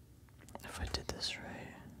 If I did this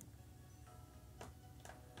right.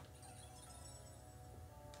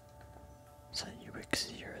 Is that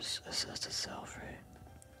Urixie or assessed itself, right?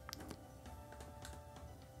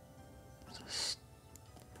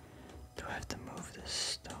 Do I have to move this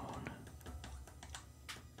stone?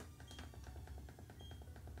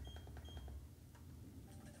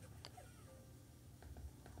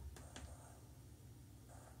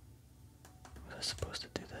 Was I supposed to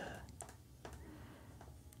do that?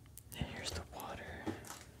 Yeah, here's the water.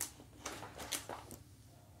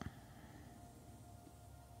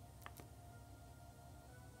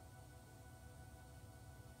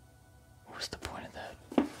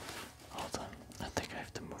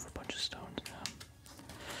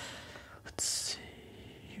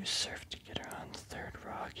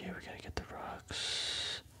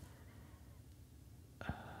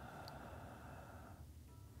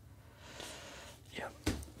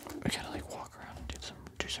 We gotta like walk around and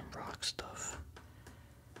do some rock stuff.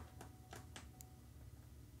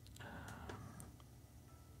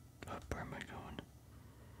 Where am I going?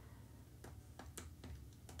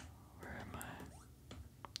 Where am I?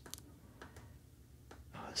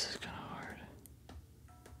 Oh, this is kind of hard.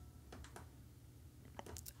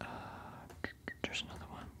 There's another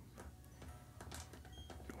one.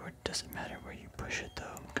 Where does it matter where you push it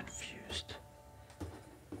though? I'm confused.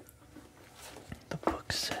 The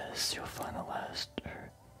book says you'll find the last,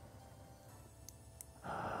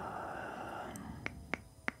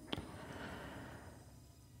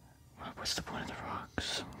 what's the point of the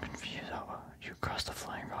rocks? I'm confused. Oh, you cross the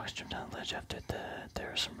flying rocks, jump down the ledge. After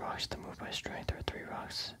there are some rocks that move by strength. There are 3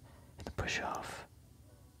 rocks to push off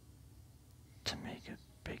to make a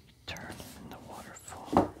big turn in the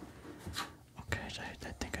waterfall. Okay,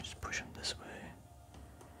 I think I just push them this way.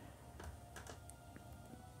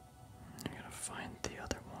 I gotta find the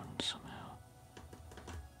other one somehow.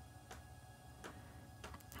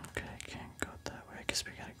 Okay, I can't go that way. I guess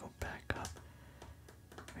we gotta go back up.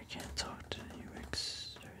 We can't talk to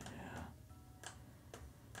UX. Yeah.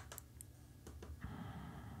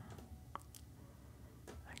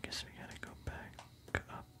 I guess we gotta go back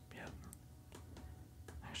up. Yep.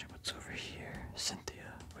 Actually, what's over here?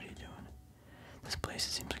 Cynthia, what are you doing? This place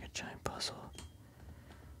seems like a giant puzzle.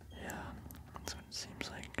 Yeah, that's what it seems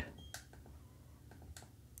like.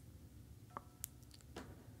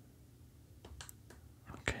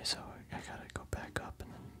 Okay, so I gotta go back up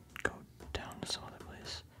and then go down to some other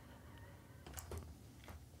place.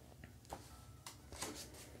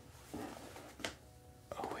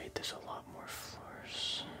 Oh wait, there's a lot more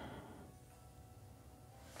floors.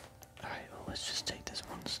 Alright, well let's just take this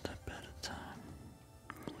one step at a time.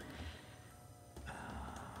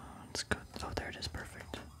 Let's go. Oh, there it is,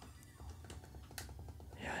 perfect.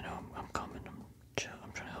 Yeah, I know, I'm coming, I'm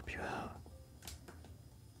trying to help you out.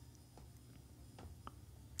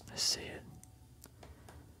 I see it.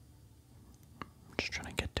 I'm just trying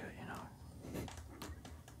to get to it, you know.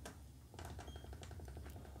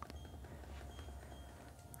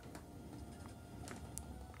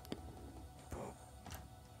 Oh.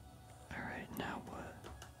 Alright, now what?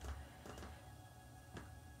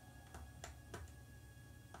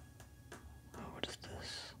 Oh, what is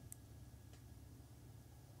this?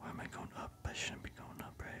 Why am I going up? I shouldn't be going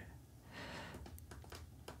up, right?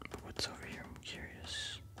 But what's over here? I'm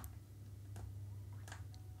curious.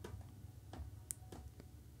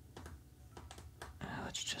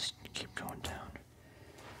 Let's just keep going down.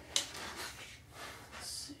 Let's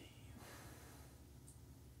see.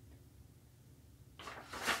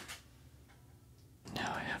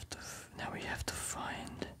 Now we have to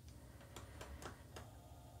find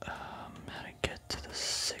how to get to the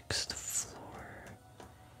 6th floor.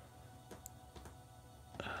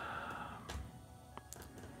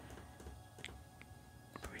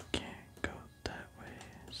 But we can't go that way.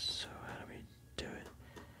 So how do we do it?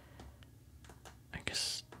 I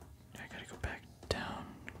guess I gotta go back down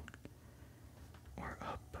or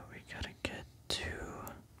up, but we gotta get to.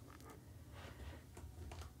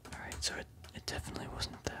 Alright, so it definitely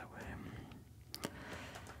wasn't that way.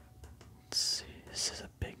 Let's see, this is a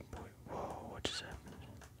big boy. Whoa, what just happened?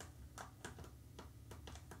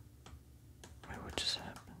 Wait, what just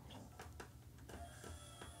happened?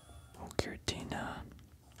 Oh, Giratina.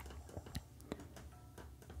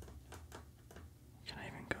 Can I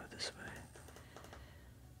even go this way?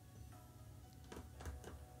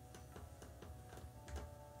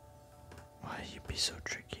 Why you be so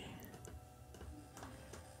tricky?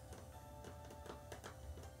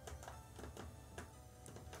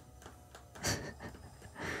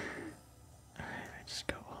 Alright, I just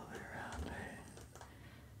go all the way around, right?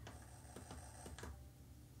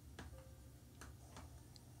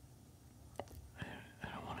 I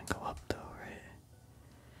don't want to go up though, right?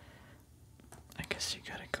 I guess you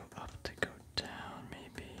gotta go up to go down,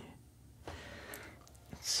 maybe.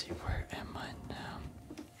 Let's see, where am I now?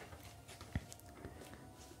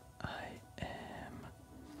 I am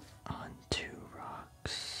on 2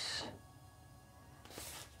 rocks.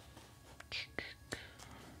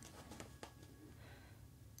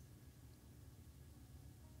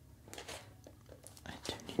 I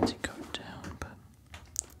do need to go down, but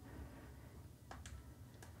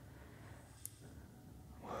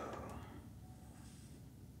whoa.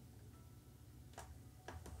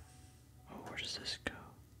 Oh, where does this go?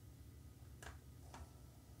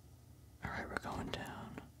 Alright, we're going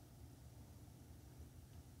down.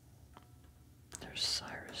 There's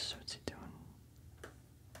Cyrus. What's he doing?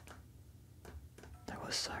 That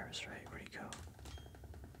was Cyrus, right? Where'd he go?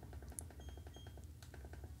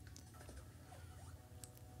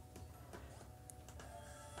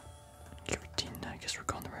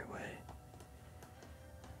 way.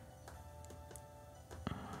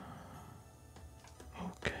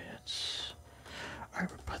 Okay, it's alright.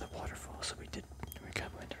 We're by the waterfall, so we kind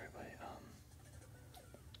of went the right way.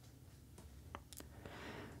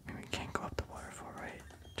 I mean, we can't go up the waterfall, right?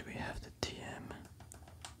 Do we have the TM?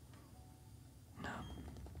 No.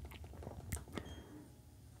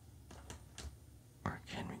 Or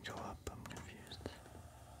can we go up? I'm confused.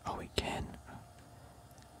 Oh, we can.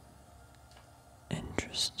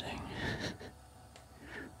 Interesting.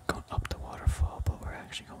 Going up the waterfall, but we're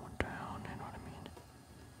actually going down, you know what I mean?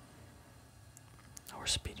 Oh, we're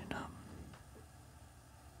speeding up.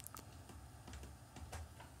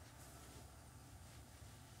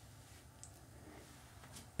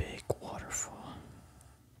 Big waterfall.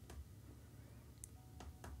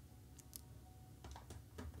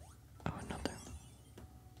 Oh, another.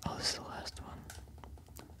 Oh, this is the last one.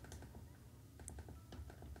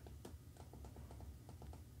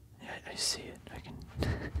 Yeah, I see it. I can.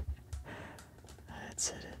 That's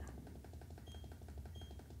it.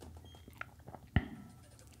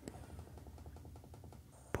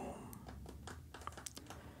 Boom.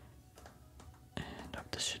 And up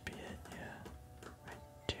this should be it, yeah. Right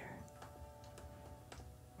here.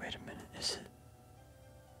 Wait a minute, is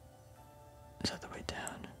that the way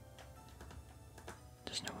down?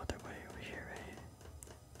 There's no other way over here, right?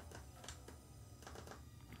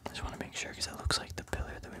 I just want to make sure because it looks like the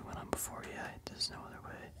pillar that we went on before. Yeah, there's no other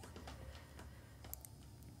way.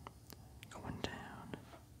 Going down.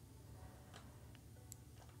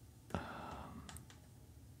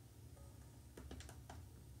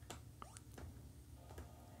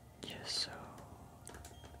 Yes, so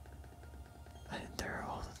there are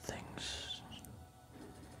all the things.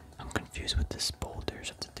 I'm confused what this boulders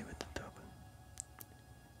have to do with the double.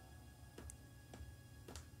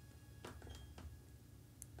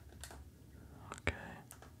 Okay.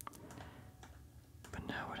 But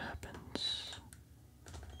now what happens?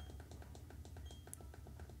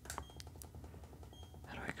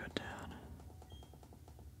 How do I go down?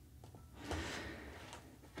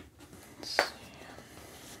 Let's see.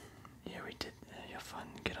 Yeah, we did. You'll fun.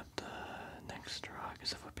 Get up the next rock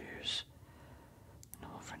as if up here's no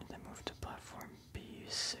for anything. Move to platform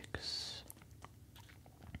B6.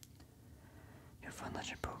 You'll find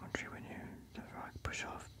legend Pokemon tree when you the rock push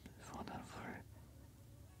off, fall down the floor.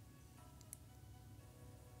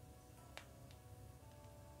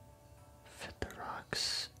 Fit the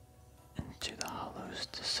rocks into the hollows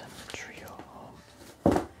to send the trio home.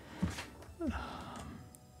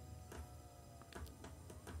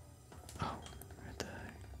 Oh, right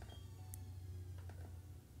there.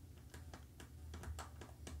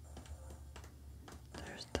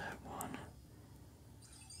 There's that one.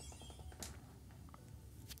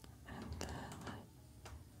 And then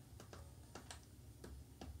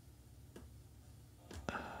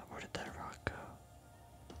where did that rock go?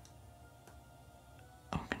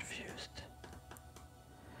 I'm confused.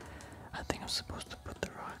 I think I'm supposed to put the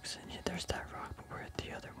rocks in. Yeah, there's that rock, but where are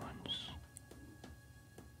the other ones?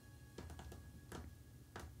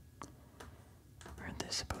 Where are they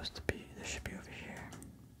supposed to be? They should be over here.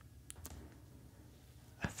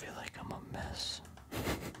 I feel like I'm a mess.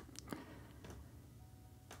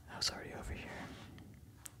 I was already over here.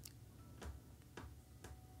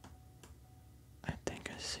 I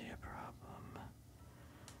think I see a problem.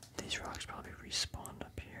 These rocks probably respawned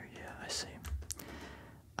up here. Yeah, I see.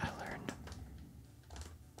 I learned.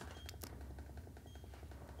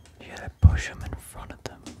 You gotta push them in front of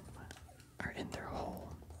them, or in their hole.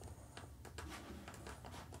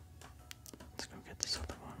 Let's go get this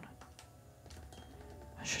other one.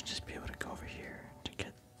 I should just be able to go over here to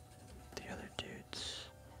get the other dudes.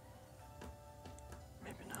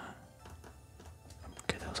 Maybe not.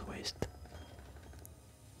 Okay, that was a waste.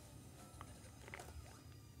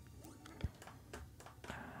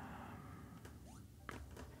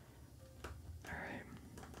 Alright.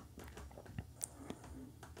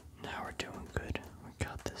 Now we're doing good. We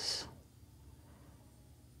got this.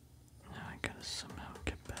 Now I gotta somehow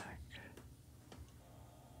get back.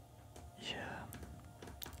 Yeah.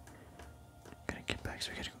 Gotta get back,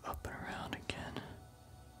 so we gotta go up and around again.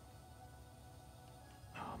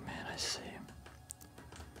 Oh man, I see.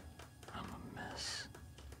 I'm a mess.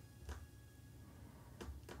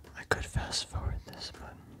 I could fast forward this,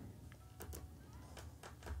 but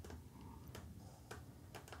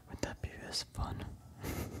would that be as fun?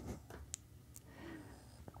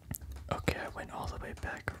 Okay, I went all the way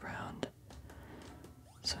back around.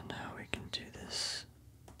 So now we can do this.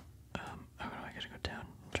 Oh no, I gotta go down.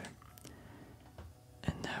 Okay.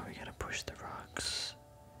 And now we gotta push the rocks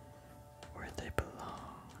where they belong.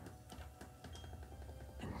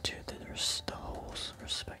 Into the holes,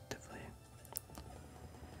 respectively.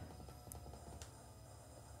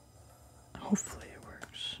 Hopefully it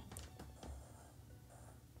works.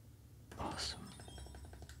 Awesome.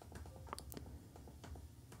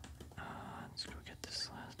 Let's go get this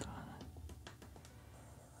last one.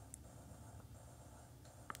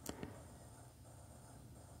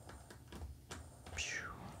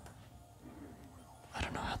 Phew. I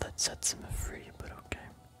don't know how that sets him free, but okay.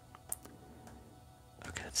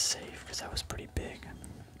 Okay, that's safe because that was pretty big.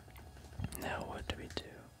 Now what do we do?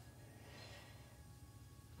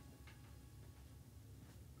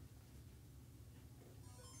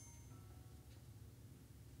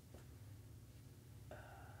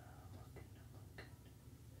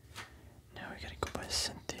 Now we gotta go by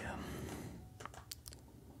Cynthia.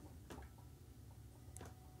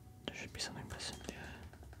 There should be something by Cynthia.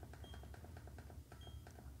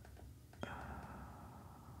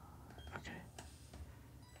 Okay.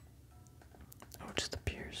 Oh, it just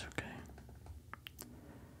appears, okay.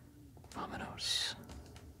 Vominos.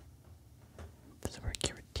 This is where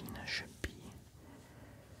Giratina should be.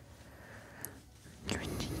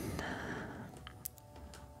 Giratina.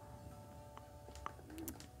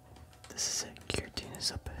 This is it.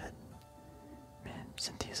 Giratina's up ahead. Man,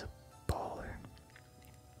 Cynthia's a baller.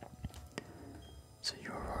 So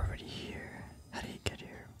you're already here. How do you get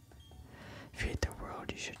here? If you hate the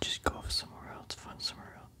world, you should just go off somewhere else, find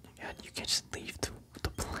somewhere else. God, you can't just leave the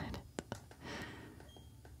planet.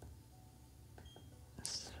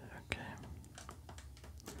 Okay.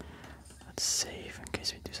 Let's save in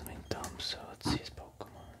case we do something dumb, so let's see his Pokemon.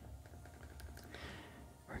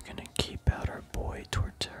 We're gonna keep out our boy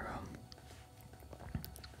Torterra.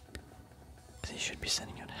 He should be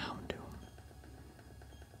sending out Houndoom.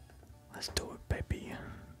 Let's do it, baby.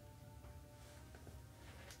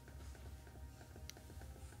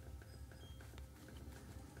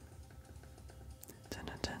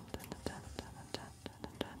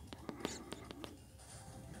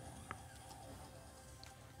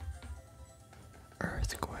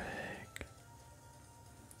 Earthquake.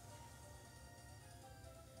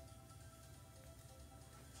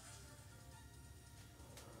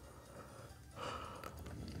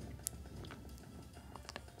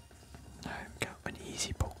 Alright, we got an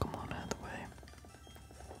easy Pokemon out of the way.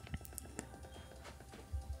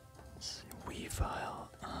 Let's see, Weavile.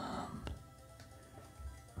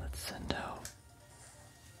 Let's send out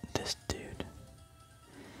this dude,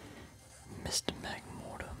 Mr.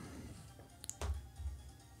 Magmortem.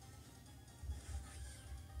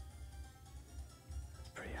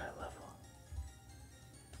 Pretty high level.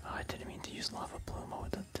 Oh, I didn't mean to use Lava Bloom. Oh,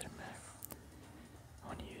 that didn't matter. I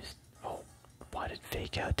want to use. Oh, why did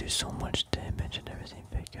Fake Out do so much damage? I've never seen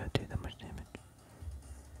Fake Out do that much damage.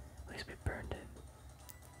 At least we burned it.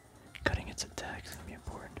 Cutting its attack is gonna be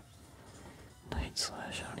important. Night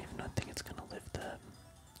Slash. I don't even think it's gonna live that.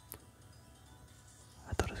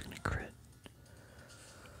 I thought it was gonna crit.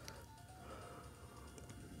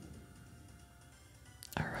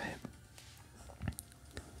 Alright.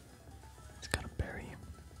 It's got a berry.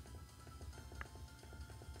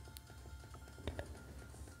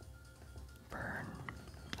 Burn.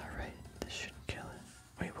 Alright, this should kill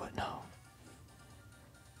it. Wait, what? No.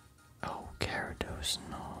 Oh, Gyarados,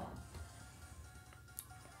 no.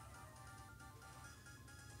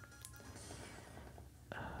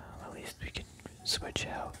 At least we can switch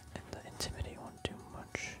out and the Intimidate won't do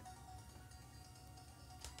much.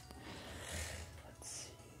 Let's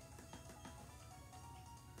see.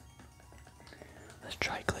 Let's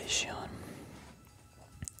try Glaceon.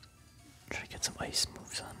 Try to get some ice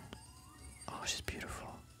moves on. Oh, she's beautiful.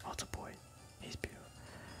 Oh, it's a boy. He's beautiful.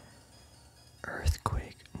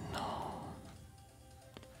 Earthquake. No.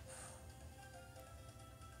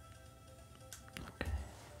 Okay.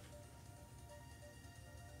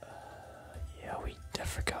 Yeah, I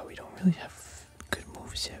forgot we don't really have good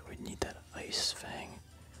moves yet. We need that Ice Fang.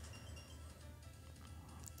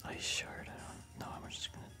 Ice Shard. I don't know how much it's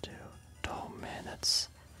gonna do. Oh man, that's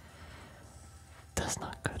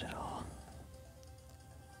not good at all.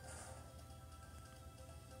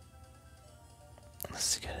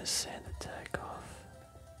 Let's get his sand attack off.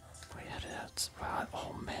 Wait, how did that? Wow,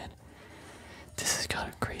 oh man, this has got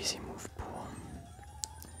a crazy move pool.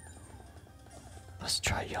 Let's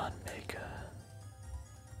try Yanmega.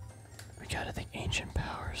 We gotta think ancient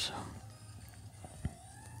power, so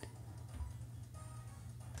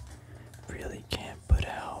really can't put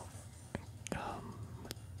out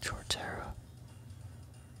Torterra.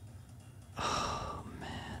 Oh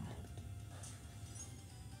man,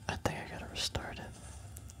 I think I gotta restart it.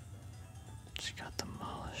 Just got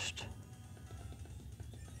demolished.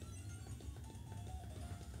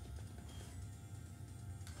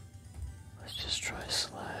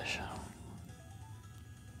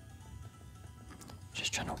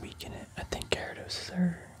 trying to weaken it. I think Gyarados is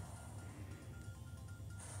our...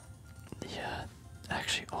 Yeah,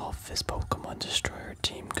 actually all of his Pokemon destroy our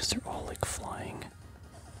team because they're all like flying.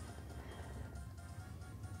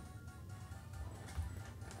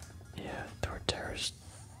 Yeah, Torterra's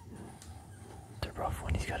the rough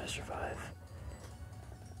one, he's gotta survive.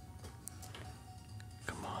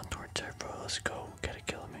 Come on, Torterra, bro, let's go. Gotta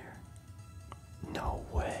kill him here. No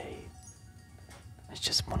way. It's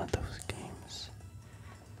just one of those games.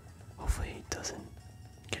 Hopefully he doesn't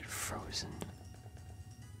get frozen.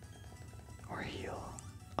 Or heal.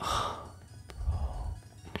 Oh, bro.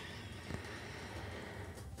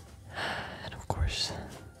 And of course...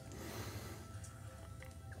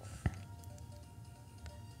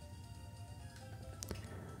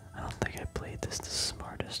 I don't think I played this the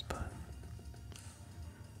smartest, but...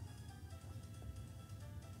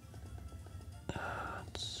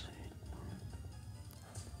 let's see.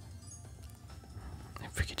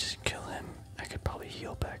 If we could just kill him, I could probably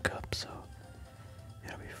heal back up, so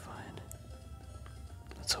it'll be fine.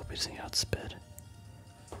 Let's hope he doesn't outsped.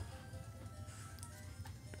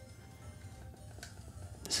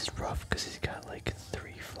 This is rough because he's got like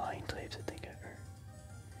 3 flying types, I think.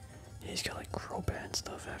 Yeah, he's got like Crobat and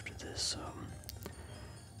stuff after this, so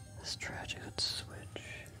it's tragic. Let's switch.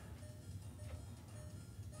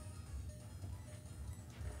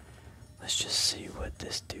 Let's just see what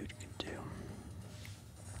this dude can do.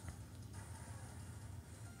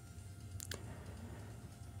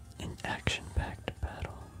 An action-packed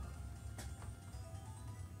battle.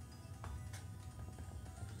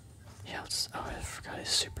 Yeah, oh, I forgot he's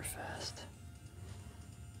super fast.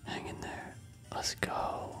 Hang in there. Let's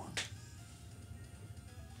go.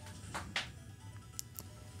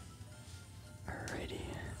 Alrighty.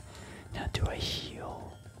 Now, do I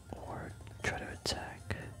heal or try to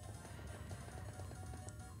attack?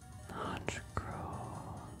 Honchcrow.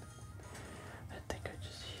 I think I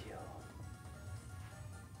just heal.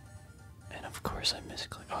 And of course I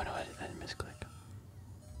misclick. Oh no, I didn't misclick.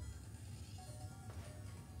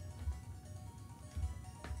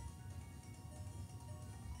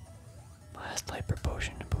 Last hyper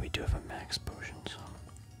potion, but we do have a max potion, so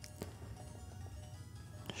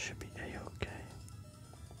should be a-okay.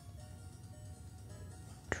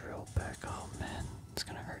 Drill back. Oh man, it's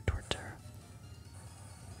gonna hurt Torterra.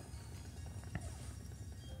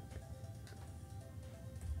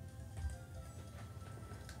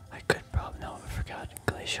 I could probably, no, I forgot.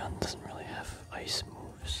 Glaceon doesn't really have ice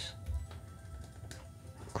moves.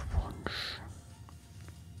 Crunch.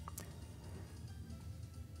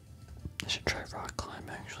 I should try rock climb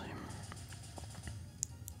actually.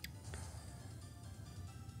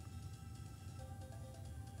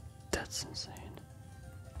 That's insane.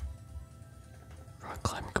 Rock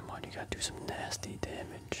climb, come on, you gotta do some nasty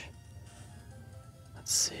damage.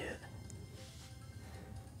 Let's see it.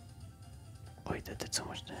 Wait, that did so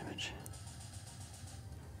much damage.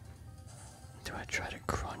 Do I try to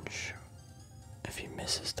crunch? If he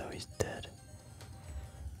misses though, he's dead.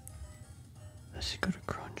 Let's just go to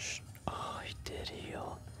crunch. Oh, he did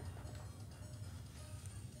heal.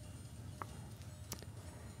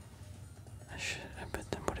 I bet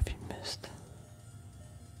then what if he missed?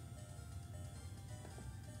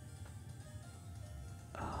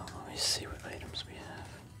 Let me see what items we have.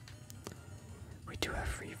 We do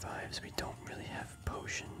have revives, we don't really have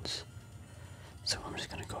potions. So I'm just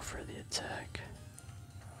gonna go for the attack.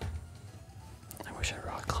 I wish I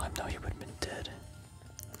rock climbed, no, he would have been dead.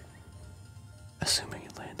 Assuming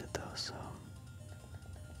it landed though, so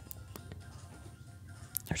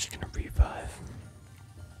they're just gonna revive.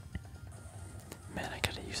 Man, I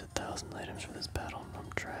gotta use 1,000 items for this battle.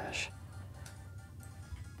 I'm trash.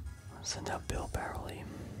 I'll send out Bill Barrelly.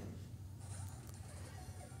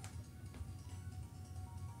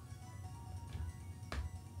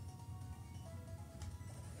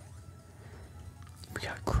 We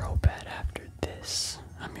got Crobat after this.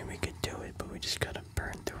 I mean, we could do it, but we just gotta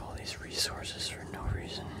burn through all these resources for no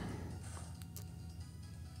reason.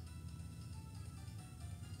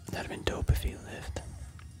 That'd have been dope if he lived.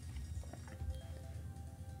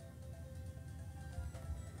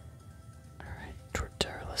 Alright,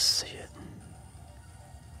 Torterra, let's see it.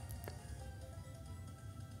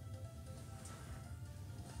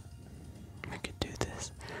 We could do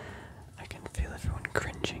this. I can feel everyone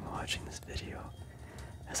cringing watching this video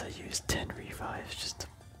as I use 10 revives just to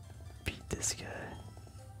beat this guy.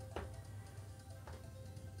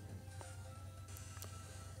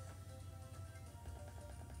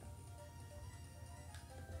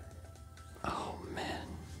 Oh man.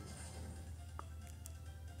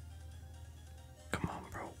 Come on,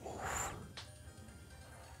 bro. Oof.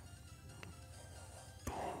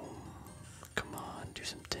 Boom.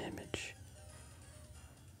 damage.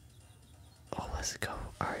 Oh, let's go.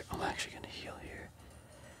 Alright, I'm actually gonna heal here.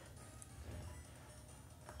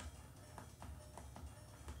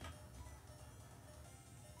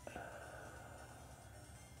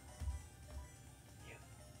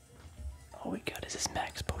 All we got is this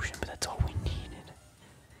max potion, but that's all we needed.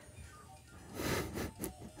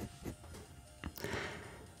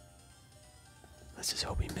 Let's just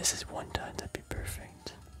hope he misses one time, that'd be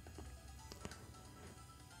perfect.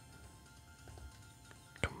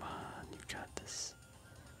 Come on, you got this.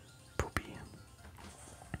 Poopy.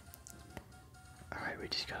 Alright, we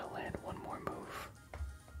just gotta land one more move.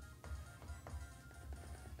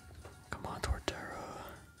 Come on, Torterra.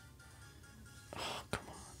 Oh, come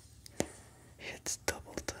on. Hits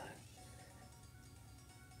double time.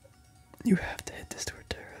 You have to hit this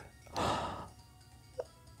Torterra.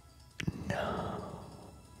 No.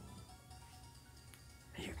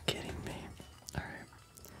 Are you kidding me? Alright.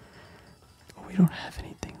 Well, we don't have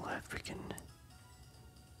anything left. We can.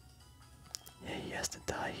 Yeah, he has to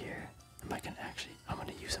die here. Am I gonna actually. I'm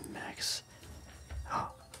gonna use a max.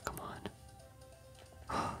 Oh, come on.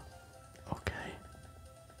 Oh, okay.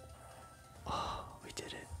 Oh, we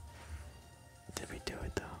did it. Did we do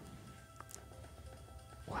it though?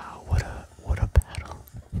 Wow, what a battle.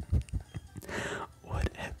 What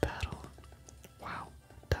a battle. Wow,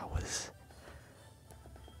 that was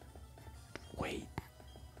way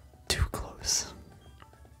too close.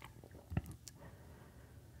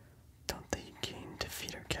 Don't think you can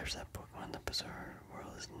defeat or capture that Pokemon. The bizarre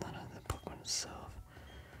world is none of the Pokemon itself.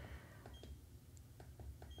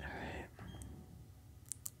 Alright.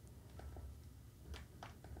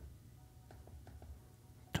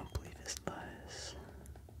 Don't believe his lies.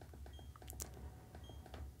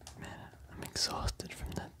 Man, I'm exhausted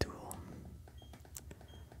from that duel.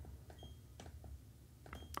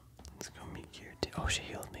 Let's go meet Giratina. Oh, she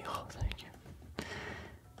healed me. Oh, thank you.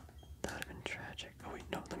 That would have been tragic. Oh wait,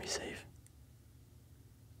 no, let me save.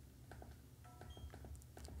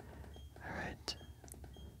 Alright.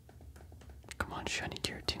 Come on, shiny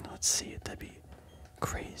Giratina, let's see it. That'd be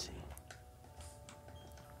crazy.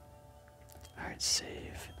 Alright,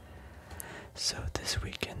 save. So this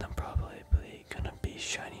weekend I'm probably gonna be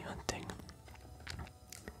shiny hunting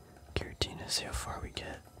Giratina, see how far we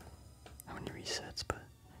get. How many resets, but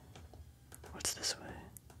what's this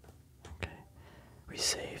way? Okay. We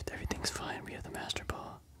saved, everything's fine, we have the Master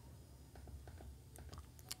Ball.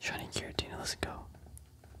 Shiny Giratina, let's go.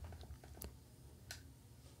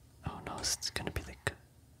 Oh no, it's gonna be the.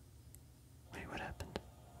 Wait, what happened?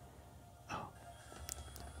 Oh.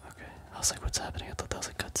 Okay. I was like, what's happening? I thought that was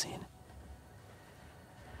a cutscene.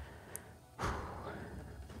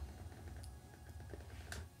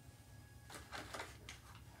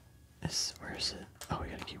 Where is it? Oh, we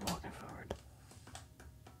gotta keep walking forward.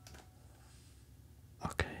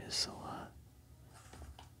 Okay, it's a lot.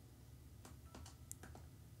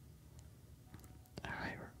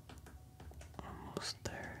 Alright, we're almost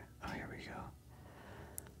there. Oh, here we go.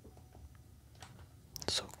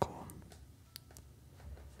 It's so cool.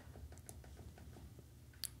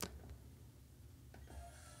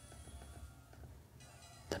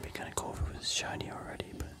 That'd be kinda cool if it was shiny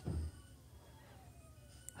already, but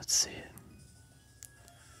let's see it.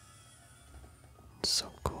 It's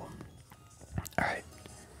so cool. Alright.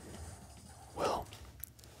 Well,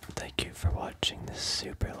 thank you for watching this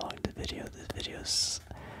super long video. This video's.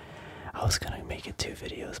 I was gonna make it 2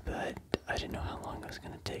 videos, but I didn't know how long it was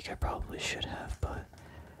gonna take. I probably should have, but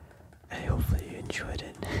hey, hopefully you enjoyed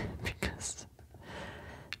it because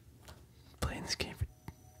playing this game for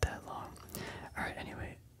that long. Alright,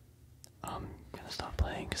 anyway, I'm gonna stop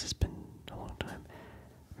playing because it's been a long time.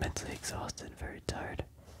 Mentally exhausted, very tired.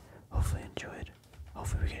 Hopefully enjoyed.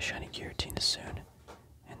 Hopefully we get shiny Giratina soon,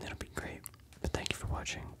 and it'll be great. But thank you for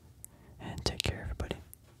watching, and take care, everybody.